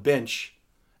down on the bench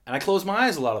and I close my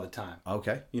eyes a lot of the time.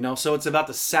 Okay. So it's about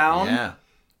the sound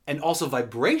and also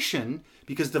vibration,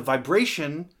 because the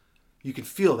vibration, you can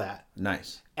feel that.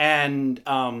 Nice. And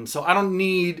so I don't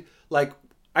need, I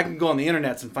can go on the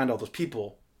internet and find all those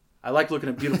people. I like looking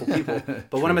at beautiful people.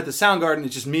 But when I'm at the Soundgarden,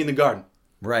 it's just me in the garden.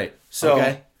 Right.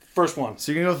 So, first one.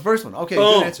 So you're going to go with the first one. Okay,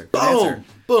 boom, good answer.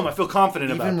 Boom. I feel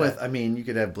confident about that. Even with, you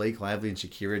could have Blake Lively and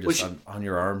Shakira just on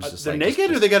your arms. Just they're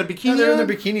naked or they got a bikini? No, they're in their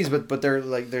bikinis, but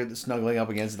they're snuggling up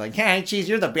against it like, hey, geez,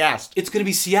 you're the best. It's going to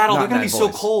be Seattle. They're going to be so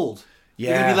cold. Yeah.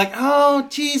 They're going to be like, oh,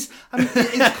 geez,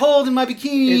 it's cold in my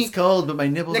bikini. It's cold, but my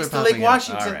nipples are popping next to Lake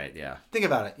Washington. All right, yeah. Think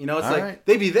about it. It's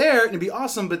they'd be there and it'd be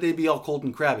awesome, but they'd be all cold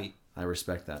and crabby. I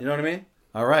respect that. You know what I mean?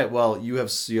 All right. Well, you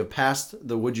have passed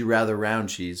the Would You Rather round,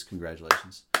 Cheese.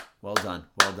 Congratulations. Well done.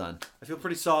 Well done. I feel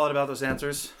pretty solid about those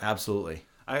answers. Absolutely.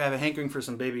 I have a hankering for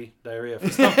some baby diarrhea.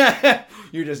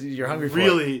 You're hungry for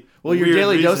really it. Well, your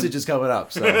daily dosage is coming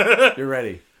up, so you're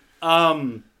ready.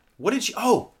 What did she?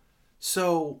 Oh,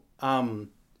 so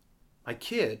my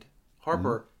kid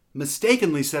Harper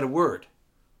mistakenly said a word.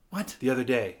 What? The other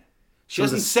day. She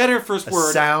hasn't said her first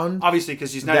word. Sound? Obviously,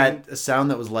 because she's not even... A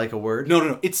sound that was like a word?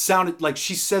 No. It sounded like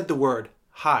she said the word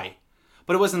hi.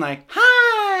 But it wasn't like,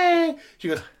 hi. She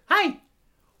goes, hi.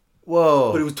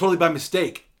 Whoa. But it was totally by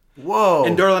mistake. Whoa.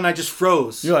 And Darla and I just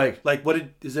froze. You're like...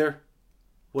 Is there...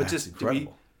 What That's just...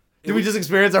 incredible. Did we just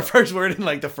experience our first word in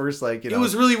like the first It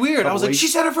was really weird. I was like, weeks? she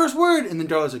said her first word. And then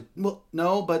Darla was like, well,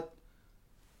 no, but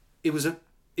it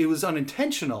was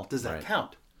unintentional. Does that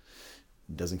count?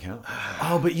 It doesn't count.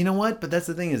 Oh, but you know what? But that's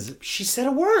the thing is... She said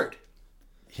a word.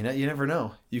 You never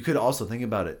know. You could also think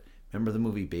about it. Remember the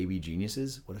movie Baby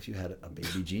Geniuses? What if you had a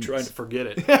baby genius? Trying to forget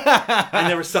it. I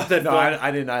never saw that. No,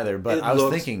 I didn't either. But I was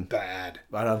thinking bad.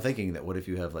 But I'm thinking that what if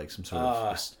you have like some sort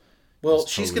of...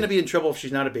 she's going to be in trouble if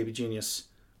she's not a baby genius.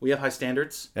 We have high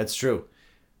standards. That's true.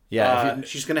 Yeah.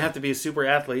 She's going to have to be a super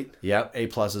athlete. Yeah. A+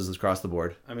 across the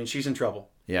board. I mean, she's in trouble.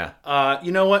 Yeah.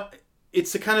 You know what?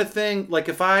 It's the kind of thing, like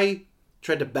if I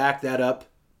tried to back that up,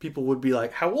 people would be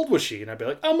like, how old was she? And I'd be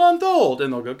like, a month old.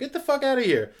 And they'll go, get the fuck out of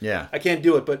here. Yeah. I can't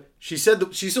do it. But she said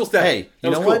she still said, hey, you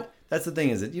know what? That's the thing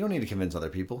is that you don't need to convince other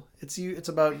people. It's you. It's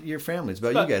about your family. It's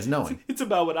about you guys knowing. It's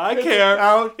about what I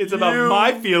care. It's about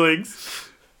my feelings.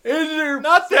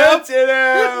 Not them.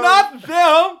 Not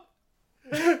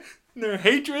them. Their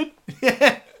hatred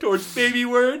towards baby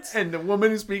words. And the woman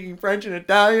who's speaking French and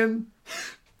Italian.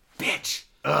 Bitch.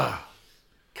 Ugh.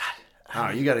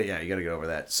 God. You gotta get over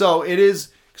that. So it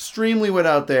is extremely wet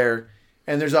out there,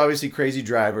 and there's obviously crazy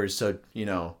drivers. So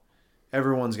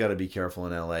everyone's got to be careful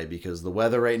in LA because the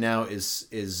weather right now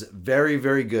is very,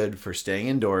 very good for staying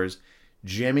indoors,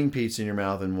 jamming pizza in your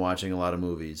mouth, and watching a lot of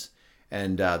movies.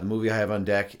 And the movie I have on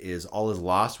deck is All Is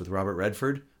Lost with Robert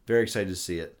Redford. Very excited to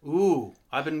see it. Ooh,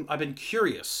 I've been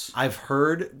curious. I've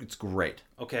heard it's great.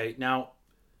 Okay, now,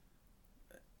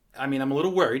 I mean, I'm a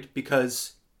little worried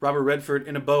because Robert Redford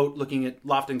in a boat looking at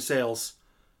lofting sails,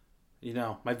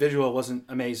 my visual wasn't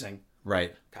amazing.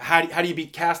 Right. How do you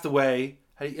beat Castaway?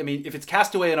 If it's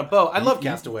Castaway in a boat, I love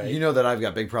Castaway. You know that I've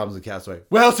got big problems with Castaway.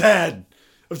 Well said.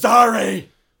 I'm sorry.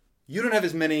 You don't have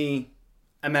as many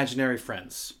imaginary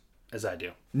friends as I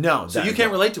do. No. So you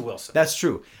can't relate to Wilson. That's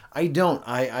true. I don't.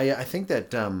 I think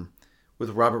that with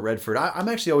Robert Redford, I'm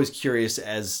actually always curious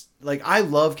as... Like, I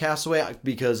love Castaway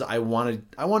because I wanted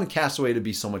Castaway to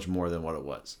be so much more than what it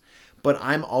was. But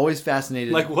I'm always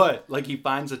fascinated... Like what? Like he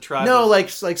finds a tribe? No, like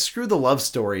screw the love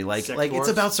story. Like Sectors? It's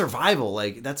about survival.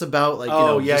 Like, that's about,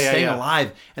 staying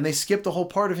alive. And they skip the whole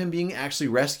part of him being actually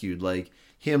rescued. Like,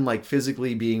 him,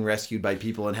 physically being rescued by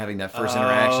people and having that first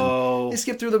interaction. They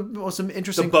skip through the most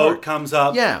interesting part. The boat part. comes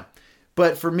up. Yeah.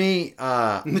 But for me...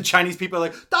 and the Chinese people are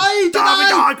like, die,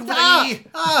 my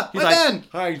man!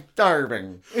 I'm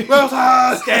starving.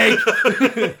 Well, steak!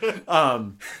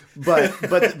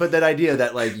 But that idea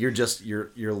that,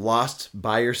 you're lost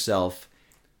by yourself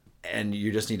and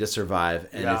you just need to survive.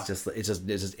 And it's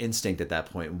just instinct at that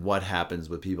point. What happens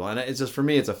with people. And it's just, for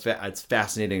me, it's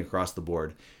fascinating across the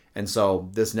board. And so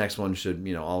this next one should,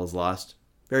 All Is Lost.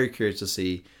 Very curious to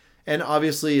see. And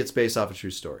obviously it's based off a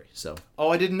true story. So. Oh,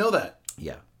 I didn't know that.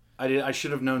 Yeah. I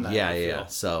should have known that. Yeah.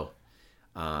 So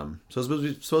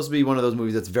it's supposed to be one of those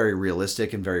movies that's very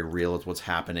realistic and very real. It's what's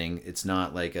happening. It's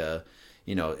not like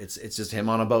it's just him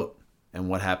on a boat and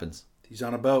what happens. He's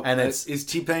on a boat. And is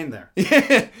T-Pain there?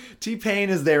 T-Pain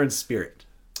is there in spirit,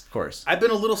 of course. I've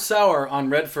been a little sour on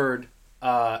Redford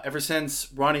ever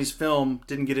since Ronnie's film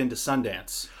didn't get into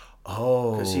Sundance.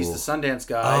 Oh, because he's the Sundance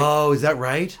guy. Oh, is that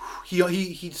right?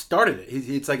 He started it.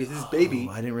 It's like his baby.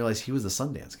 I didn't realize he was the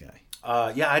Sundance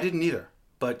guy. Yeah, I didn't either.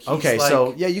 But he's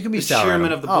you can be the sour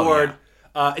chairman of the board,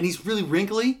 yeah. And he's really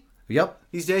wrinkly. Yep.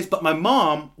 These days. But my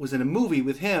mom was in a movie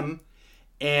with him,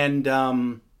 and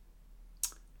that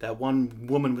one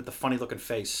woman with the funny looking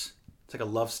face. It's like a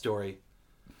love story.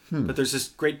 But there's this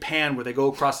great pan where they go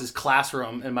across his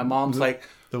classroom, and my mom's like.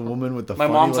 The woman with the my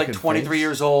mom's like 23 face?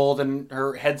 years old, and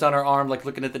her head's on her arm, like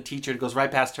looking at the teacher. It goes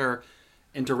right past her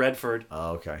into Redford.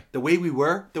 Oh, okay. The Way We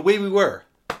Were.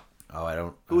 Oh, I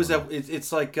don't. Who was that?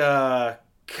 It's like, God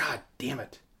damn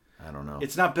it. I don't know.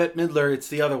 It's not Bette Midler. It's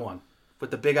the other one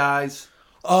with the big eyes.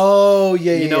 Oh,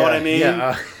 yeah, You know what I mean?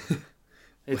 Yeah.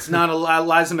 It's not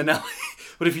Liza Minnelli.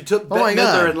 But if you took Bette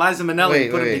Midler and Liza Minnelli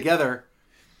and put them together,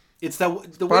 it's the Way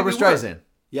Barbara We Were. Streisand.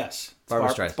 Yes.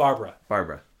 Barbara Streisand. It's Barbara.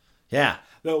 Barbara. Yeah.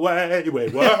 The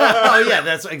way. Oh yeah,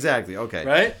 that's exactly okay.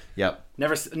 Right? Yep.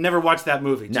 Never watched that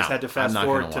movie. Just No, had to fast I'm not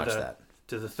forward gonna watch that.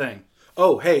 to the thing.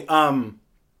 Oh, hey,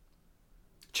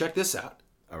 check this out.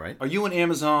 All right. Are you an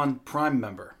Amazon Prime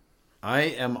member?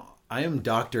 I am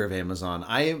doctor of Amazon.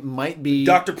 I might be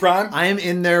Dr. Prime? I am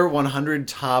in their 100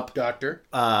 top Doctor.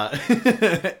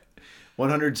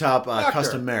 100 top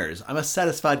customers. I'm a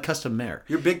satisfied customer.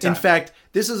 You're big time. In fact,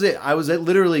 this is it. I was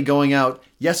literally going out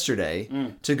yesterday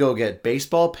to go get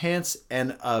baseball pants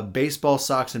and baseball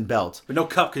socks and belt. But no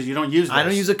cup because you don't use those. I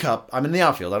don't use a cup. I'm in the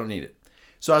outfield. I don't need it.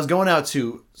 So I was going out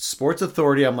to Sports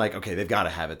Authority. I'm like, okay, they've got to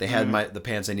have it. They had the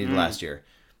pants I needed last year.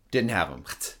 Didn't have them.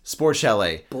 What? Sports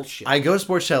Chalet. Bullshit. I go to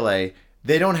Sports Chalet.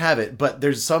 They don't have it, but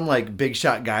there's some like big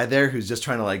shot guy there who's just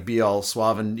trying to like be all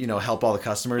suave and help all the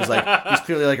customers. Like he's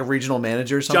clearly like a regional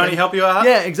manager or something. Johnny, help you out?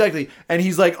 Yeah, exactly. And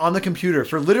he's like on the computer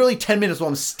for literally 10 minutes while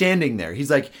I'm standing there. He's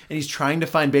like, and he's trying to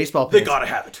find baseball pants. They gotta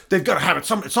have it. They've got to have it.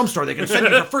 Some store they can send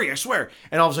you for free. I swear.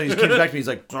 And all of a sudden he comes back to me. He's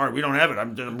like, sorry, we don't have it.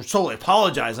 I'm totally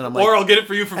apologize. And I'm like, Or I'll get it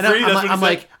for you for free.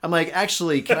 I'm like,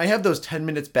 actually, can I have those 10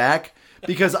 minutes back?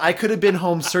 Because I could have been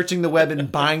home searching the web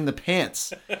and buying the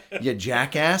pants. You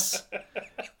jackass.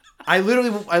 I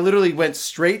literally went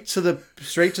straight to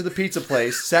the pizza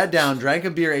place, sat down, drank a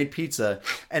beer, ate pizza,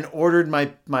 and ordered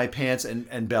my pants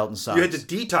and belt and socks. You had to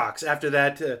detox after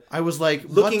that. I was like,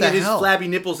 looking what the at his hell? flabby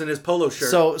nipples in his polo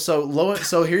shirt.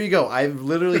 So here you go. I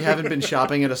literally haven't been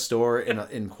shopping at a store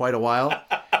in quite a while,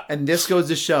 and this goes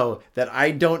to show that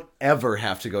I don't ever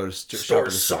have to go to shop at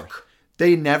a store.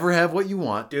 They never have what you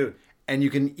want, dude, and you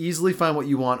can easily find what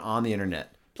you want on the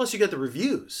internet. Plus, you get the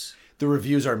reviews. The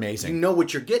reviews are amazing. You know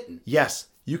what you're getting. Yes,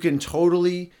 you can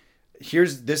totally.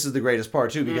 This is the greatest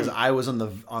part too, because I was on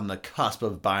the cusp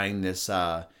of buying this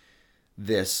wireless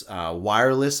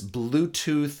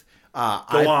Bluetooth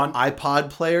iPod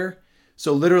player.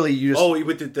 So literally, you just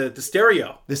with the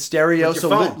stereo. The stereo.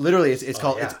 So literally, it's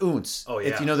called yeah. it's Oonce. Oh yeah.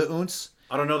 It's, you know the Oonce.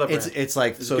 I don't know that brand. It's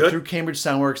like is it through Cambridge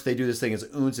Soundworks they do this thing. It's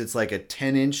Oonce. It's like a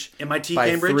 10-inch MIT by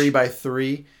Cambridge 3 by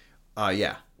 3.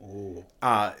 Yeah. Ooh.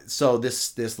 So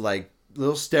this like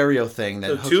little stereo thing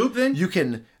that tube thing?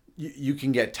 you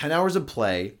can get 10 hours of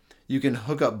play. You can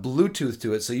hook up Bluetooth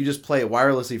to it, so you just play it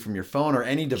wirelessly from your phone or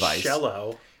any device.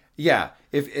 Cello. Yeah.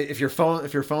 If your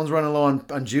phone's running low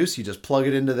on juice, you just plug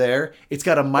it into there. It's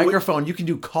got a microphone. You can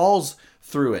do calls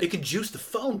through it. It can juice the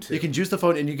phone too. You can juice the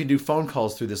phone, and you can do phone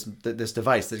calls through this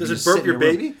device. Does it burp your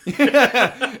baby?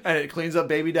 And it cleans up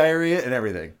baby diarrhea and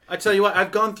everything. I tell you what,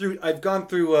 I've done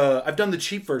the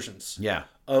cheap versions. Yeah.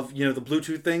 Of the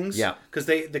Bluetooth things. Yeah.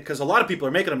 Because a lot of people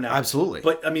are making them now. Absolutely.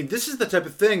 But I mean, this is the type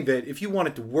of thing that if you want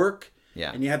it to work,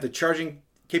 and you have the charging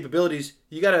capabilities,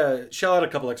 you gotta shell out a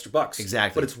couple extra bucks.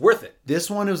 Exactly. But it's worth it. This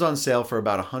one was on sale for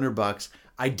about $100.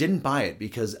 I didn't buy it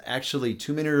because actually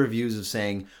too many reviews of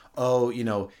saying,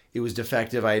 it was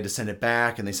defective. I had to send it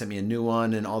back, and they sent me a new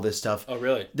one, and all this stuff. Oh,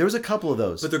 really? There was a couple of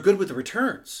those, but they're good with the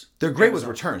returns. They're great with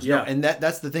returns. Yeah, no, and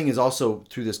that's the thing is also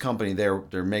through this company they're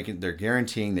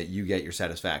guaranteeing that you get your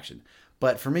satisfaction.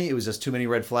 But for me, it was just too many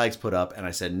red flags put up, and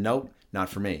I said nope, not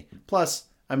for me. Plus,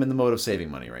 I'm in the mode of saving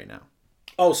money right now.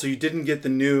 Oh, so you didn't get the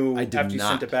new after you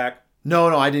sent it back? No,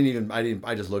 I didn't.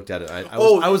 I just looked at it. I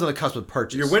was on the cusp of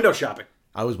purchase. You're window shopping.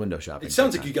 I was window shopping. It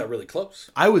sounds like you got really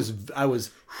close. I was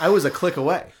a click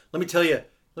away. Let me tell you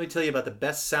about the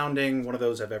best sounding one of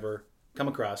those I've ever come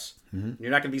across. Mm-hmm.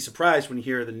 You're not going to be surprised when you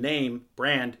hear the name,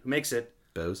 brand, who makes it.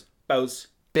 Bose.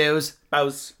 Hey, I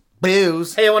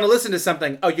want to listen to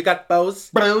something. Oh, you got Bose?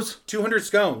 200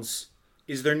 scones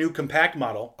is their new compact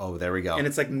model. Oh, there we go. And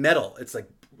it's like metal. It's like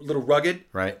a little rugged.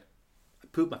 Right. I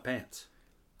pooped my pants.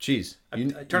 Jeez. I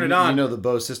turn it on. You know the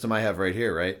Bose system I have right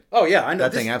here, right? Oh yeah, I know.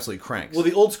 That thing absolutely cranks. Well,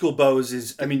 the old school Bose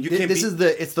is. I mean, you can't. It's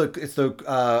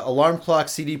the alarm clock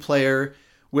CD player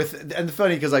with, and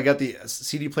funny because I got the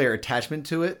CD player attachment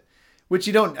to it, which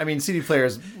you don't. I mean, CD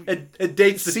players. It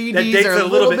dates. CDs are a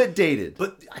little bit dated.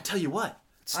 But I tell you what,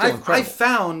 it's still incredible. I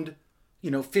found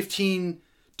 15,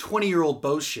 20-year-old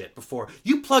Bose shit before.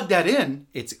 You plug that in.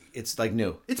 It's like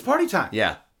new. It's party time.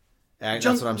 Yeah, that's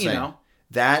what I'm saying.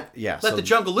 Let the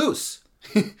jungle loose.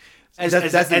 As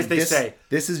they say.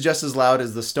 This is just as loud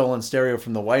as the stolen stereo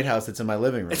from the White House that's in my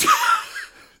living room.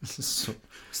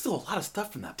 Still a lot of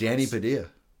stuff from that place. Danny Padilla.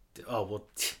 Oh, well.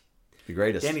 The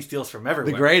greatest. Danny steals from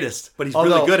everywhere. The greatest. But he's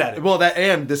really good at it. Well,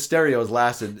 this stereo has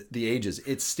lasted the ages.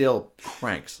 It still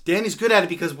cranks. Danny's good at it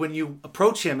because when you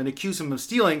approach him and accuse him of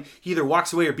stealing, he either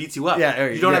walks away or beats you up. Yeah,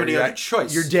 you don't have any other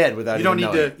choice. You're dead without you don't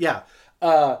even need knowing.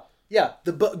 to. Yeah.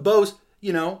 The Bose,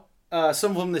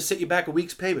 Some of them, they set you back a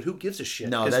week's pay, but who gives a shit?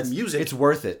 No, 'Cause that's music. It's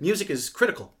worth it. Music is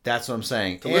critical. That's what I'm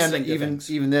saying. To And listening to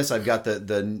things. even this, I've got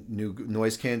the new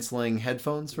noise canceling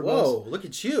headphones for Bose. Whoa, look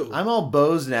at you. I'm all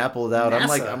Bose and Appled out.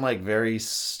 NASA. I'm like very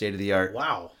state of the art.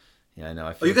 Wow. Yeah, I know.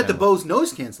 I Oh, feel you got the Bose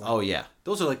noise canceling. Oh yeah.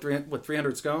 Those are like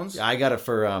 300 scones? I got it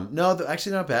for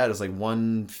actually not bad. It was like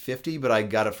 $150, but I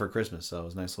got it for Christmas, so it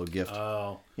was a nice little gift.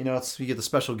 Oh. You know, you get the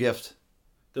special gift.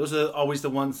 Those are always the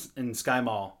ones in Sky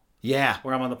Mall. Yeah.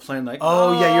 Where I'm on the plane like,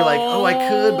 oh yeah, you're like, oh, I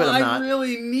could, but I'm not. I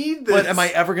really need this. But am I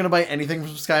ever going to buy anything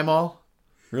from Sky Mall?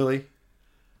 Really?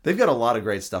 They've got a lot of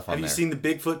great stuff on there. Have you seen the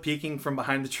Bigfoot peeking from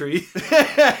behind the tree?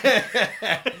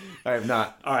 I have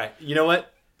not. All right. You know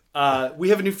what? We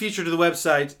have a new feature to the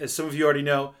website, as some of you already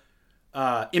know,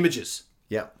 images.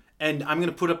 Yeah. And I'm going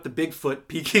to put up the Bigfoot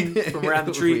peeking from around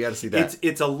the tree. We got to see that.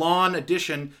 It's a lawn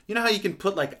edition. You know how you can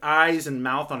put like eyes and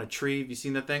mouth on a tree? Have you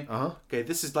seen that thing? Uh-huh. Okay,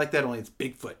 this is like that, only it's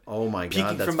Bigfoot. Oh my God,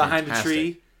 peeking that's from behind fantastic. the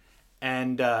tree.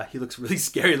 And he looks really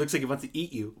scary. It looks like he wants to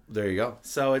eat you. There you go.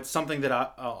 So it's something that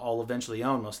I'll eventually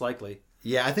own, most likely.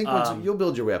 Yeah, I think once you'll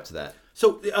build your way up to that.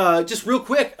 So just real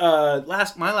quick, my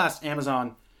last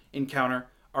Amazon encounter,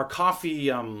 our coffee,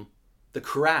 the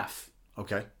carafe,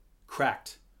 Okay.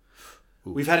 cracked.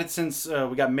 Ooh. We've had it since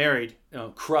we got married.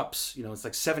 Krups, it's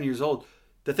like 7 years old.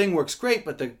 The thing works great,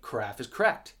 but the carafe is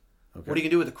cracked. Okay. What are you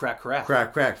gonna do with the cracked carafe?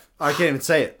 Crack. I can't even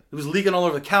say it. It was leaking all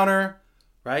over the counter.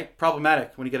 Right?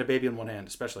 Problematic when you get a baby in one hand,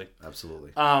 especially.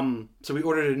 Absolutely. So we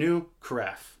ordered a new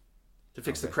carafe to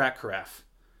fix the cracked carafe.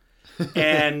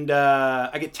 And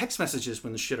I get text messages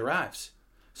when the shit arrives.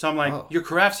 So I'm like, your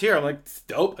carafe's here. I'm like,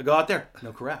 dope. I go out there.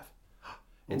 No carafe.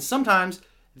 And sometimes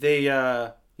they,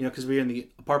 because we're in the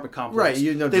apartment complex.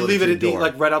 Right. They leave it at door.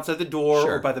 like right outside the door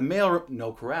Sure. or by the mail room.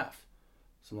 No carafe.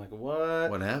 So I'm like,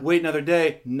 what? What happened? Wait another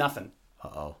day. Nothing.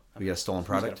 Uh-oh. We got a stolen I'm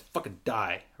product? gonna fucking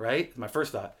die, right? My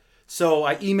first thought. So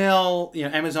I email,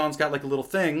 Amazon's got like a little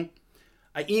thing.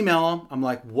 I email them. I'm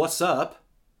like, what's up?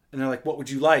 And they're like, what would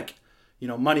you like?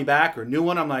 Money back or new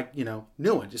one? I'm like,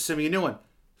 new one. Just send me a new one.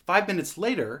 5 minutes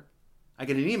later, I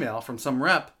get an email from some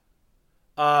rep.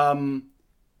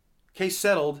 Case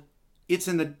settled. It's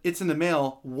in the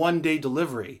mail. 1 day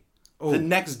delivery. Oh. The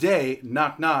next day,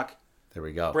 knock knock. There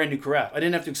we go. Brand new carafe. I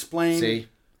didn't have to explain. See,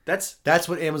 that's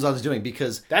what Amazon's doing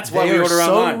because that's why we order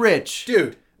online. So rich,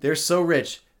 dude. They're so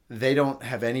rich. They don't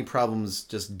have any problems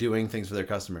just doing things for their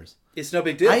customers. It's no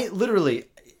big deal. I literally,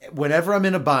 whenever I'm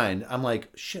in a bind, I'm like,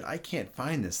 shit, I can't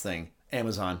find this thing.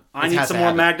 Amazon. I need some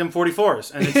more Magnum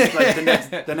 44s. And it's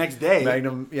like the next day.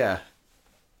 Magnum, yeah.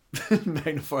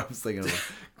 Magnum 4, I was thinking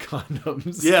of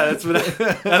condoms. Yeah, that's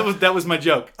what that was my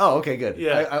joke. Oh, okay, good.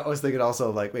 Yeah. I was thinking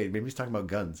also like, wait, maybe he's talking about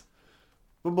guns.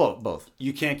 Well, both.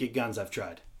 You can't get guns, I've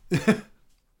tried.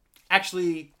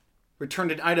 Actually,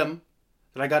 returned an item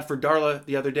that I got for Darla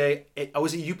the other day. I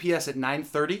was at UPS at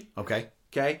 9:30.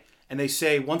 Okay. And they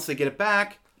say once they get it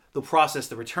back, they'll process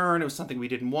the return. It was something we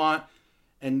didn't want.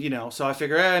 And, so I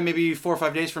figure, maybe 4 or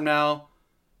 5 days from now,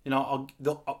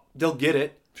 they'll get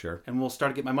it. Sure. And we'll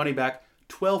start to get my money back.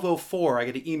 12:04, I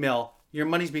get an email. Your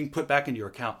money's being put back into your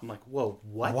account. I'm like, whoa,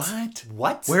 what?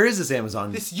 What? Where is this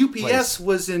Amazon? This UPS place?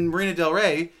 was in Marina Del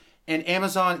Rey, and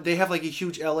Amazon, they have like a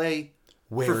huge LA.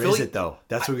 Where is it though?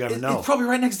 That's what we gotta know. It's probably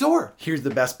right next door. Here's the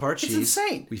best part, It's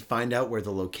insane. We find out where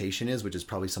the location is, which is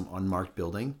probably some unmarked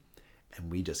building,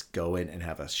 and we just go in and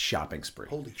have a shopping spree.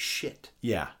 Holy shit.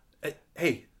 Yeah.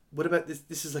 Hey, what about this?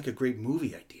 This is like a great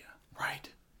movie idea. Right.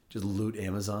 Just loot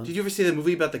Amazon. Did you ever see the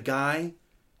movie about the guy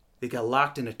that got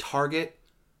locked in a Target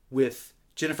with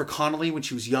Jennifer Connelly when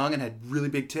she was young and had really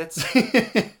big tits?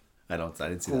 I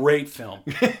didn't see that. Great film.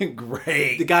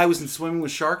 Great. The guy was in Swimming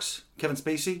with Sharks, Kevin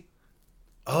Spacey.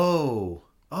 Oh.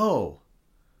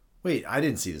 Wait, I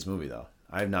didn't see this movie though.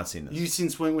 I have not seen this. You seen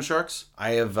Swimming with Sharks?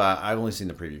 I have. I've only seen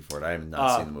the preview for it. I have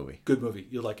not seen the movie. Good movie.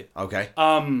 You'll like it. Okay.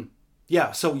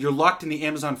 Yeah. So you're locked in the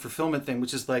Amazon fulfillment thing,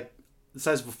 which is like the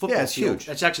size of a football Yeah, it's field. huge.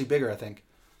 It's actually bigger, I think.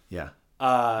 Yeah.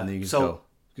 And then you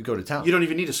could go to town. You don't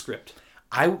even need a script.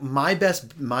 My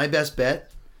best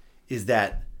bet is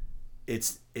that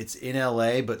it's in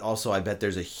LA, but also I bet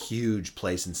there's a huge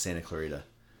place in Santa Clarita.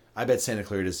 I bet Santa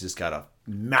Clarita's just got a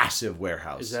massive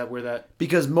warehouse. Is that where that?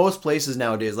 Because most places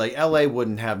nowadays, like LA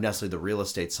wouldn't have necessarily the real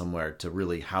estate somewhere to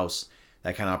really house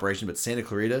that kind of operation, but Santa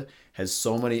Clarita has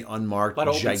so many unmarked,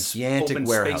 gigantic open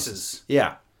warehouses. Spaces.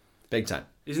 Yeah, big time.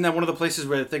 Isn't that one of the places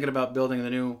where they're thinking about building the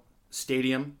new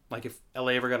stadium? Like if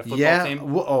LA ever got a football team?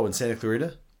 Oh, in Santa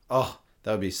Clarita? Oh,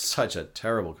 that would be such a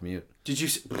terrible commute. Did you?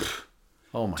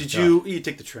 Oh my god. Did you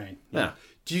take the train? Yeah.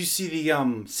 Do you see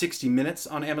the 60 Minutes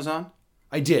on Amazon?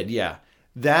 I did, yeah.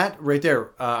 That right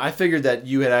there, I figured that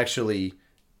you had actually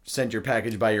sent your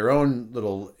package by your own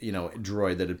little,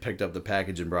 droid that had picked up the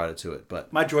package and brought it to it.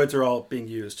 But my droids are all being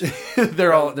used.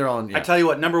 they're all. Yeah. I tell you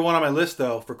what, number one on my list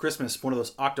though for Christmas, one of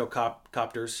those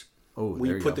octocopters. Oh,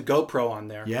 where you put the GoPro on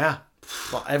there. Yeah.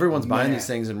 Well, everyone's buying these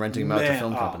things and renting them out to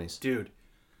film companies. Dude.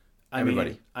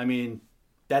 Everybody. I mean,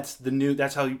 that's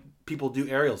how people do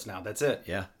aerials now. That's it.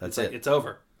 Yeah, that's it. Like, it's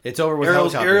over. It's over with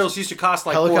aerials. helicopters. Aerials used to cost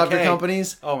like helicopter 4K.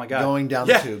 companies. Oh my god, going down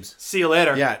the tubes. See you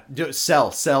later. Yeah, sell.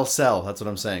 That's what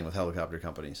I'm saying with helicopter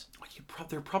companies.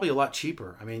 They're probably a lot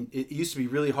cheaper. I mean, it used to be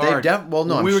really hard.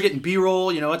 When we were getting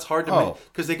B-roll. It's hard to make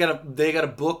because they got a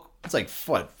book. It's like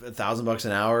what, $1,000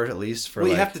 an hour at least for. Well,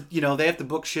 you have to, they have to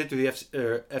book shit through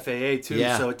the FAA too.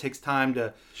 Yeah. So it takes time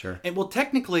to. Sure. And well,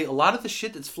 technically, a lot of the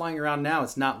shit that's flying around now,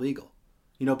 it's not legal.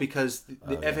 because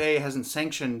the FAA hasn't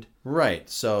sanctioned. Right.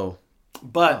 So.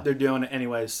 But they're doing it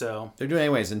anyways, so... They're doing it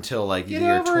anyways until, like, the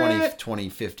year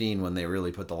 2015 when they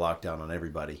really put the lockdown on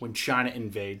everybody. When China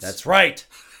invades. That's right!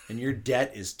 And your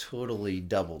debt is totally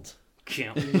doubled.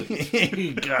 Can't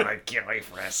wait. God, I can't wait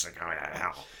for us to go to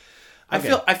hell.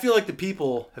 I feel like the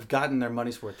people have gotten their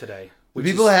money's worth today.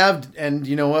 People have, and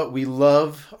you know what? We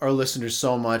love our listeners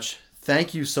so much.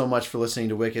 Thank you so much for listening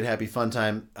to Wicked Happy Fun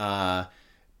Time.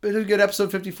 But a good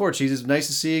episode 54. Cheese, it's nice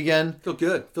to see you again. Feel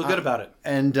good about it.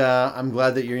 And I'm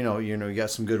glad that you got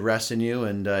some good rest in you,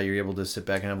 and you're able to sit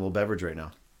back and have a little beverage right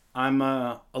now. I'm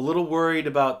a little worried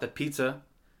about the pizza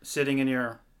sitting in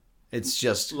your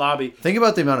lobby. Think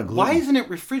about the amount of gluten. Why isn't it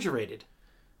refrigerated?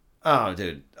 Oh,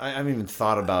 dude, I haven't even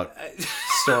thought about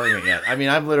storing it yet. I mean,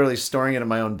 I'm literally storing it in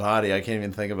my own body. I can't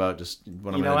even think about just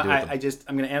what I'm going to do with it.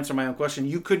 I'm going to answer my own question.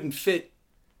 You couldn't fit.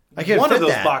 I can't one fit of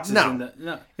those that. boxes no. in the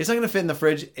no. It's not going to fit in the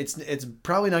fridge. It's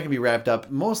probably not going to be wrapped up.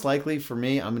 Most likely for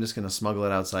me, I'm just going to smuggle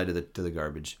it outside to the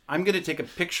garbage. I'm going to take a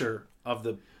picture of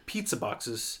the pizza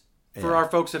boxes for our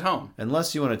folks at home.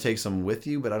 Unless you want to take some with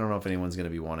you, but I don't know if anyone's going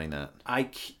to be wanting that.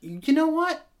 You know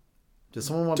what? Does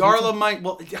someone want Darla pizza? might.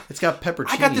 Well, it's got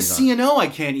pepperoncinis. I got the C&O I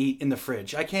can't eat in the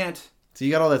fridge. I can't. So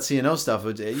you got all that C&O stuff.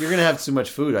 You're going to have too much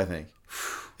food, I think.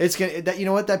 It's gonna. You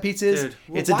know what that pizza is? Dude,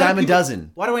 it's a dime a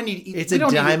dozen. Why do I need to eat? It's a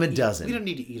dime a dozen. We don't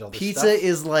need to eat all this pizza stuff.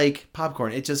 Is like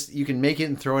popcorn. It just you can make it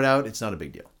and throw it out. It's not a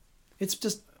big deal. It's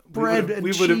just bread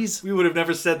and cheese. We would have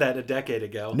never said that a decade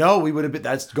ago. No, we would have been.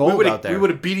 That's gold out there. We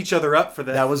would have beat each other up for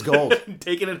that. That was gold.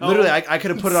 Taking it home. Literally, I could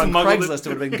have put it on Craigslist. It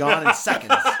would have been gone in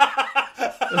seconds.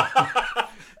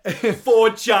 4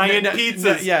 giant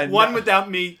pizzas. One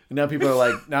without meat. Now people are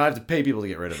like, now I have to pay people to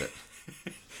get rid of it.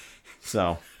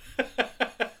 So.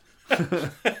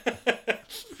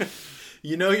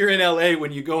 You're in LA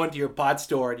when you go into your pot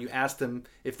store and you ask them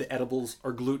if the edibles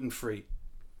are gluten-free.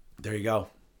 There you go.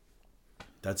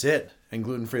 That's it. And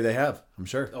gluten-free they have, I'm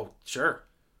sure. Oh, sure.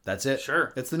 That's it.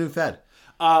 Sure. It's the new fad.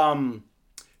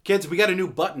 Kids, we got a new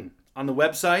button on the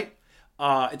website.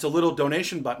 It's a little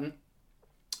donation button.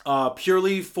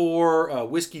 Purely for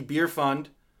Whiskey Beer Fund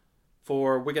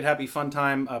for Wicked Happy Fun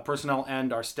Time personnel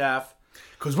and our staff.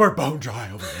 Because we're bone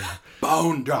dry over here.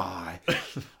 Bone dry.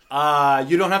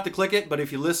 You don't have to click it, but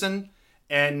if you listen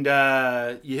and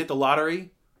you hit the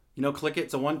lottery, click it.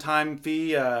 It's a one-time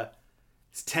fee.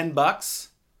 It's $10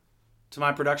 to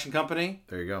my production company.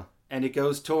 There you go. And it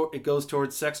goes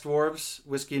towards Sex Dwarves,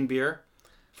 Whiskey and Beer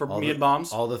for me and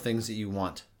Bombs. All the things that you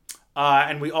want.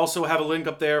 And we also have a link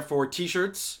up there for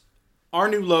T-shirts. Our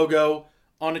new logo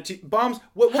on a Bombs.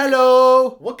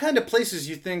 Hello. What kind of places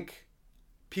you think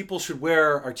people should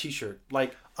wear our T-shirt?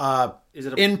 Like, is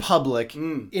it in public,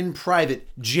 in private,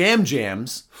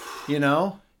 jams,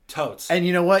 Totes. And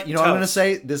you know what? You know what I'm going to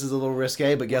say? This is a little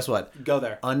risque, but guess what? Go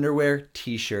there. Underwear,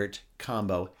 T-shirt,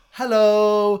 combo.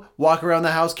 Hello. Walk around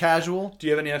the house casual. Do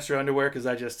you have any extra underwear? Because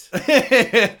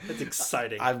it's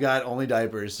exciting. I've got only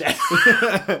diapers.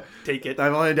 Take it. I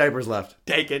have only diapers left.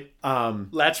 Take it.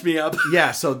 Latch me up.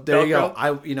 Yeah, so there you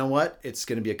go. You know what? It's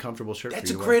going to be a comfortable shirt for you.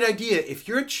 That's a great idea. If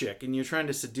you're a chick and you're trying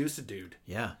to seduce a dude.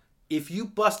 Yeah. If you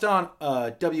bust on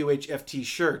a WHFT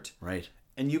shirt. Right.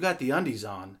 And you got the undies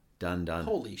on. Done.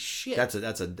 Holy shit. That's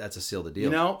a seal the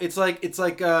deal. It's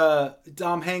like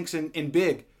Tom Hanks in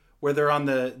Big, where they're on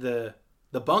the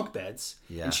bunk beds,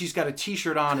 and she's got a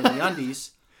T-shirt on and the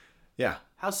undies. Yeah.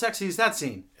 How sexy is that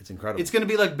scene? It's incredible. It's going to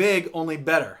be like Big, only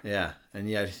better. Yeah, and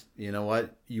yet, you know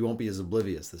what? You won't be as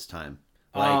oblivious this time,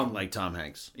 like Tom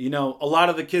Hanks. A lot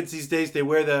of the kids these days, they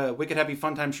wear the Wicked Happy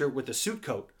Fun Time shirt with the suit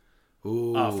coat.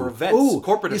 Ooh. For events,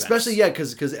 corporate events. Especially,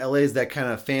 because LA is that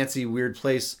kind of fancy, weird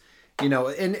place,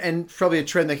 and probably a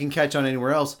trend that can catch on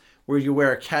anywhere else, where you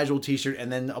wear a casual T-shirt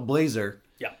and then a blazer.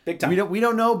 Yeah, big time. We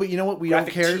don't know, but you know what? We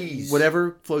Graphic don't care. tees.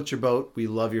 Whatever floats your boat. We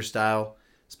love your style,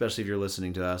 especially if you're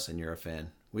listening to us and you're a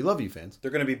fan. We love you, fans.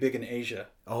 They're going to be big in Asia.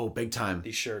 Oh, big time.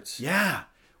 These shirts. Yeah.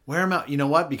 Wear them out. You know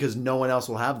what? Because no one else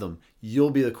will have them.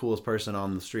 You'll be the coolest person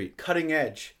on the street. Cutting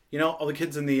edge. You know, all the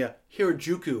kids in the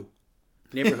Harajuku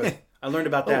neighborhood. I learned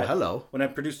about that. Oh, hello. When I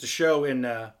produced a show in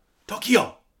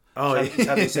Tokyo. Oh, That's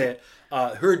how they say it.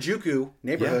 Harajuku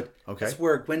neighborhood. Yeah. Okay. That's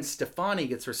where Gwen Stefani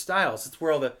gets her styles. It's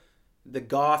where all the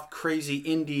goth, crazy,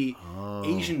 indie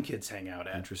Asian kids hang out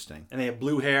at. Interesting. And they have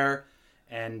blue hair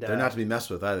and they're not to be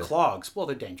messed with either. Clogs. Well,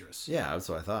 they're dangerous. Yeah, that's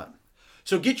what I thought.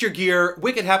 So get your gear.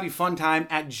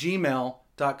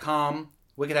 wickedhappyfuntime@gmail.com.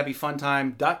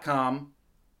 wickedhappyfuntime.com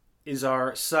is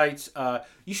our site.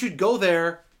 You should go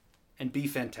there and be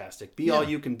fantastic. Be all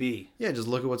you can be. Yeah, just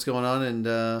look at what's going on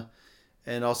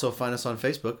and also find us on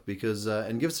Facebook because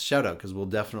and give us a shout out because we'll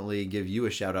definitely give you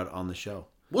a shout out on the show.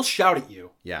 We'll shout at you.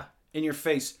 Yeah. In your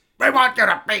face. We want you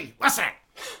to be. Listen.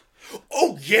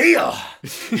 Oh yeah.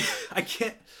 I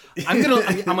can't. I'm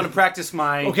gonna practice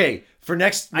my. Okay, for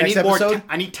next I need episode. more.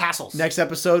 I need tassels. Next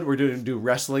episode, we're going to do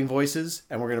wrestling voices,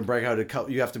 and we're going to break out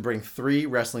you have to bring 3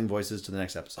 wrestling voices to the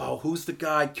next episode. Oh, who's the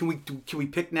guy? Can we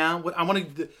pick now? What I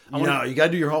want to. No, you got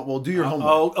to do your home. We'll do your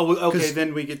homework. Oh, okay.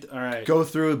 Then we get all right. Go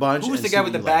through a bunch. Who was the guy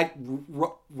with the bag?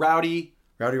 Rowdy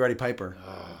Piper.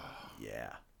 Yeah.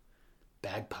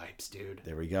 Bagpipes, dude.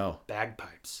 There we go.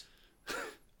 Bagpipes.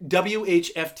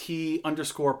 WHFT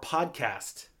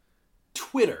 _podcast.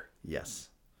 Twitter. Yes.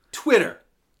 Twitter.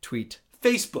 Tweet.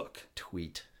 Facebook.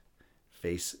 Tweet.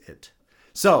 Face it.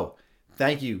 So,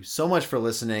 thank you so much for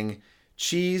listening.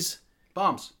 Cheese.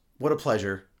 Bombs. What a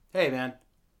pleasure. Hey, man.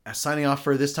 Signing off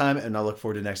for this time, and I look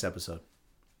forward to next episode.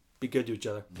 Be good to each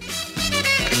other.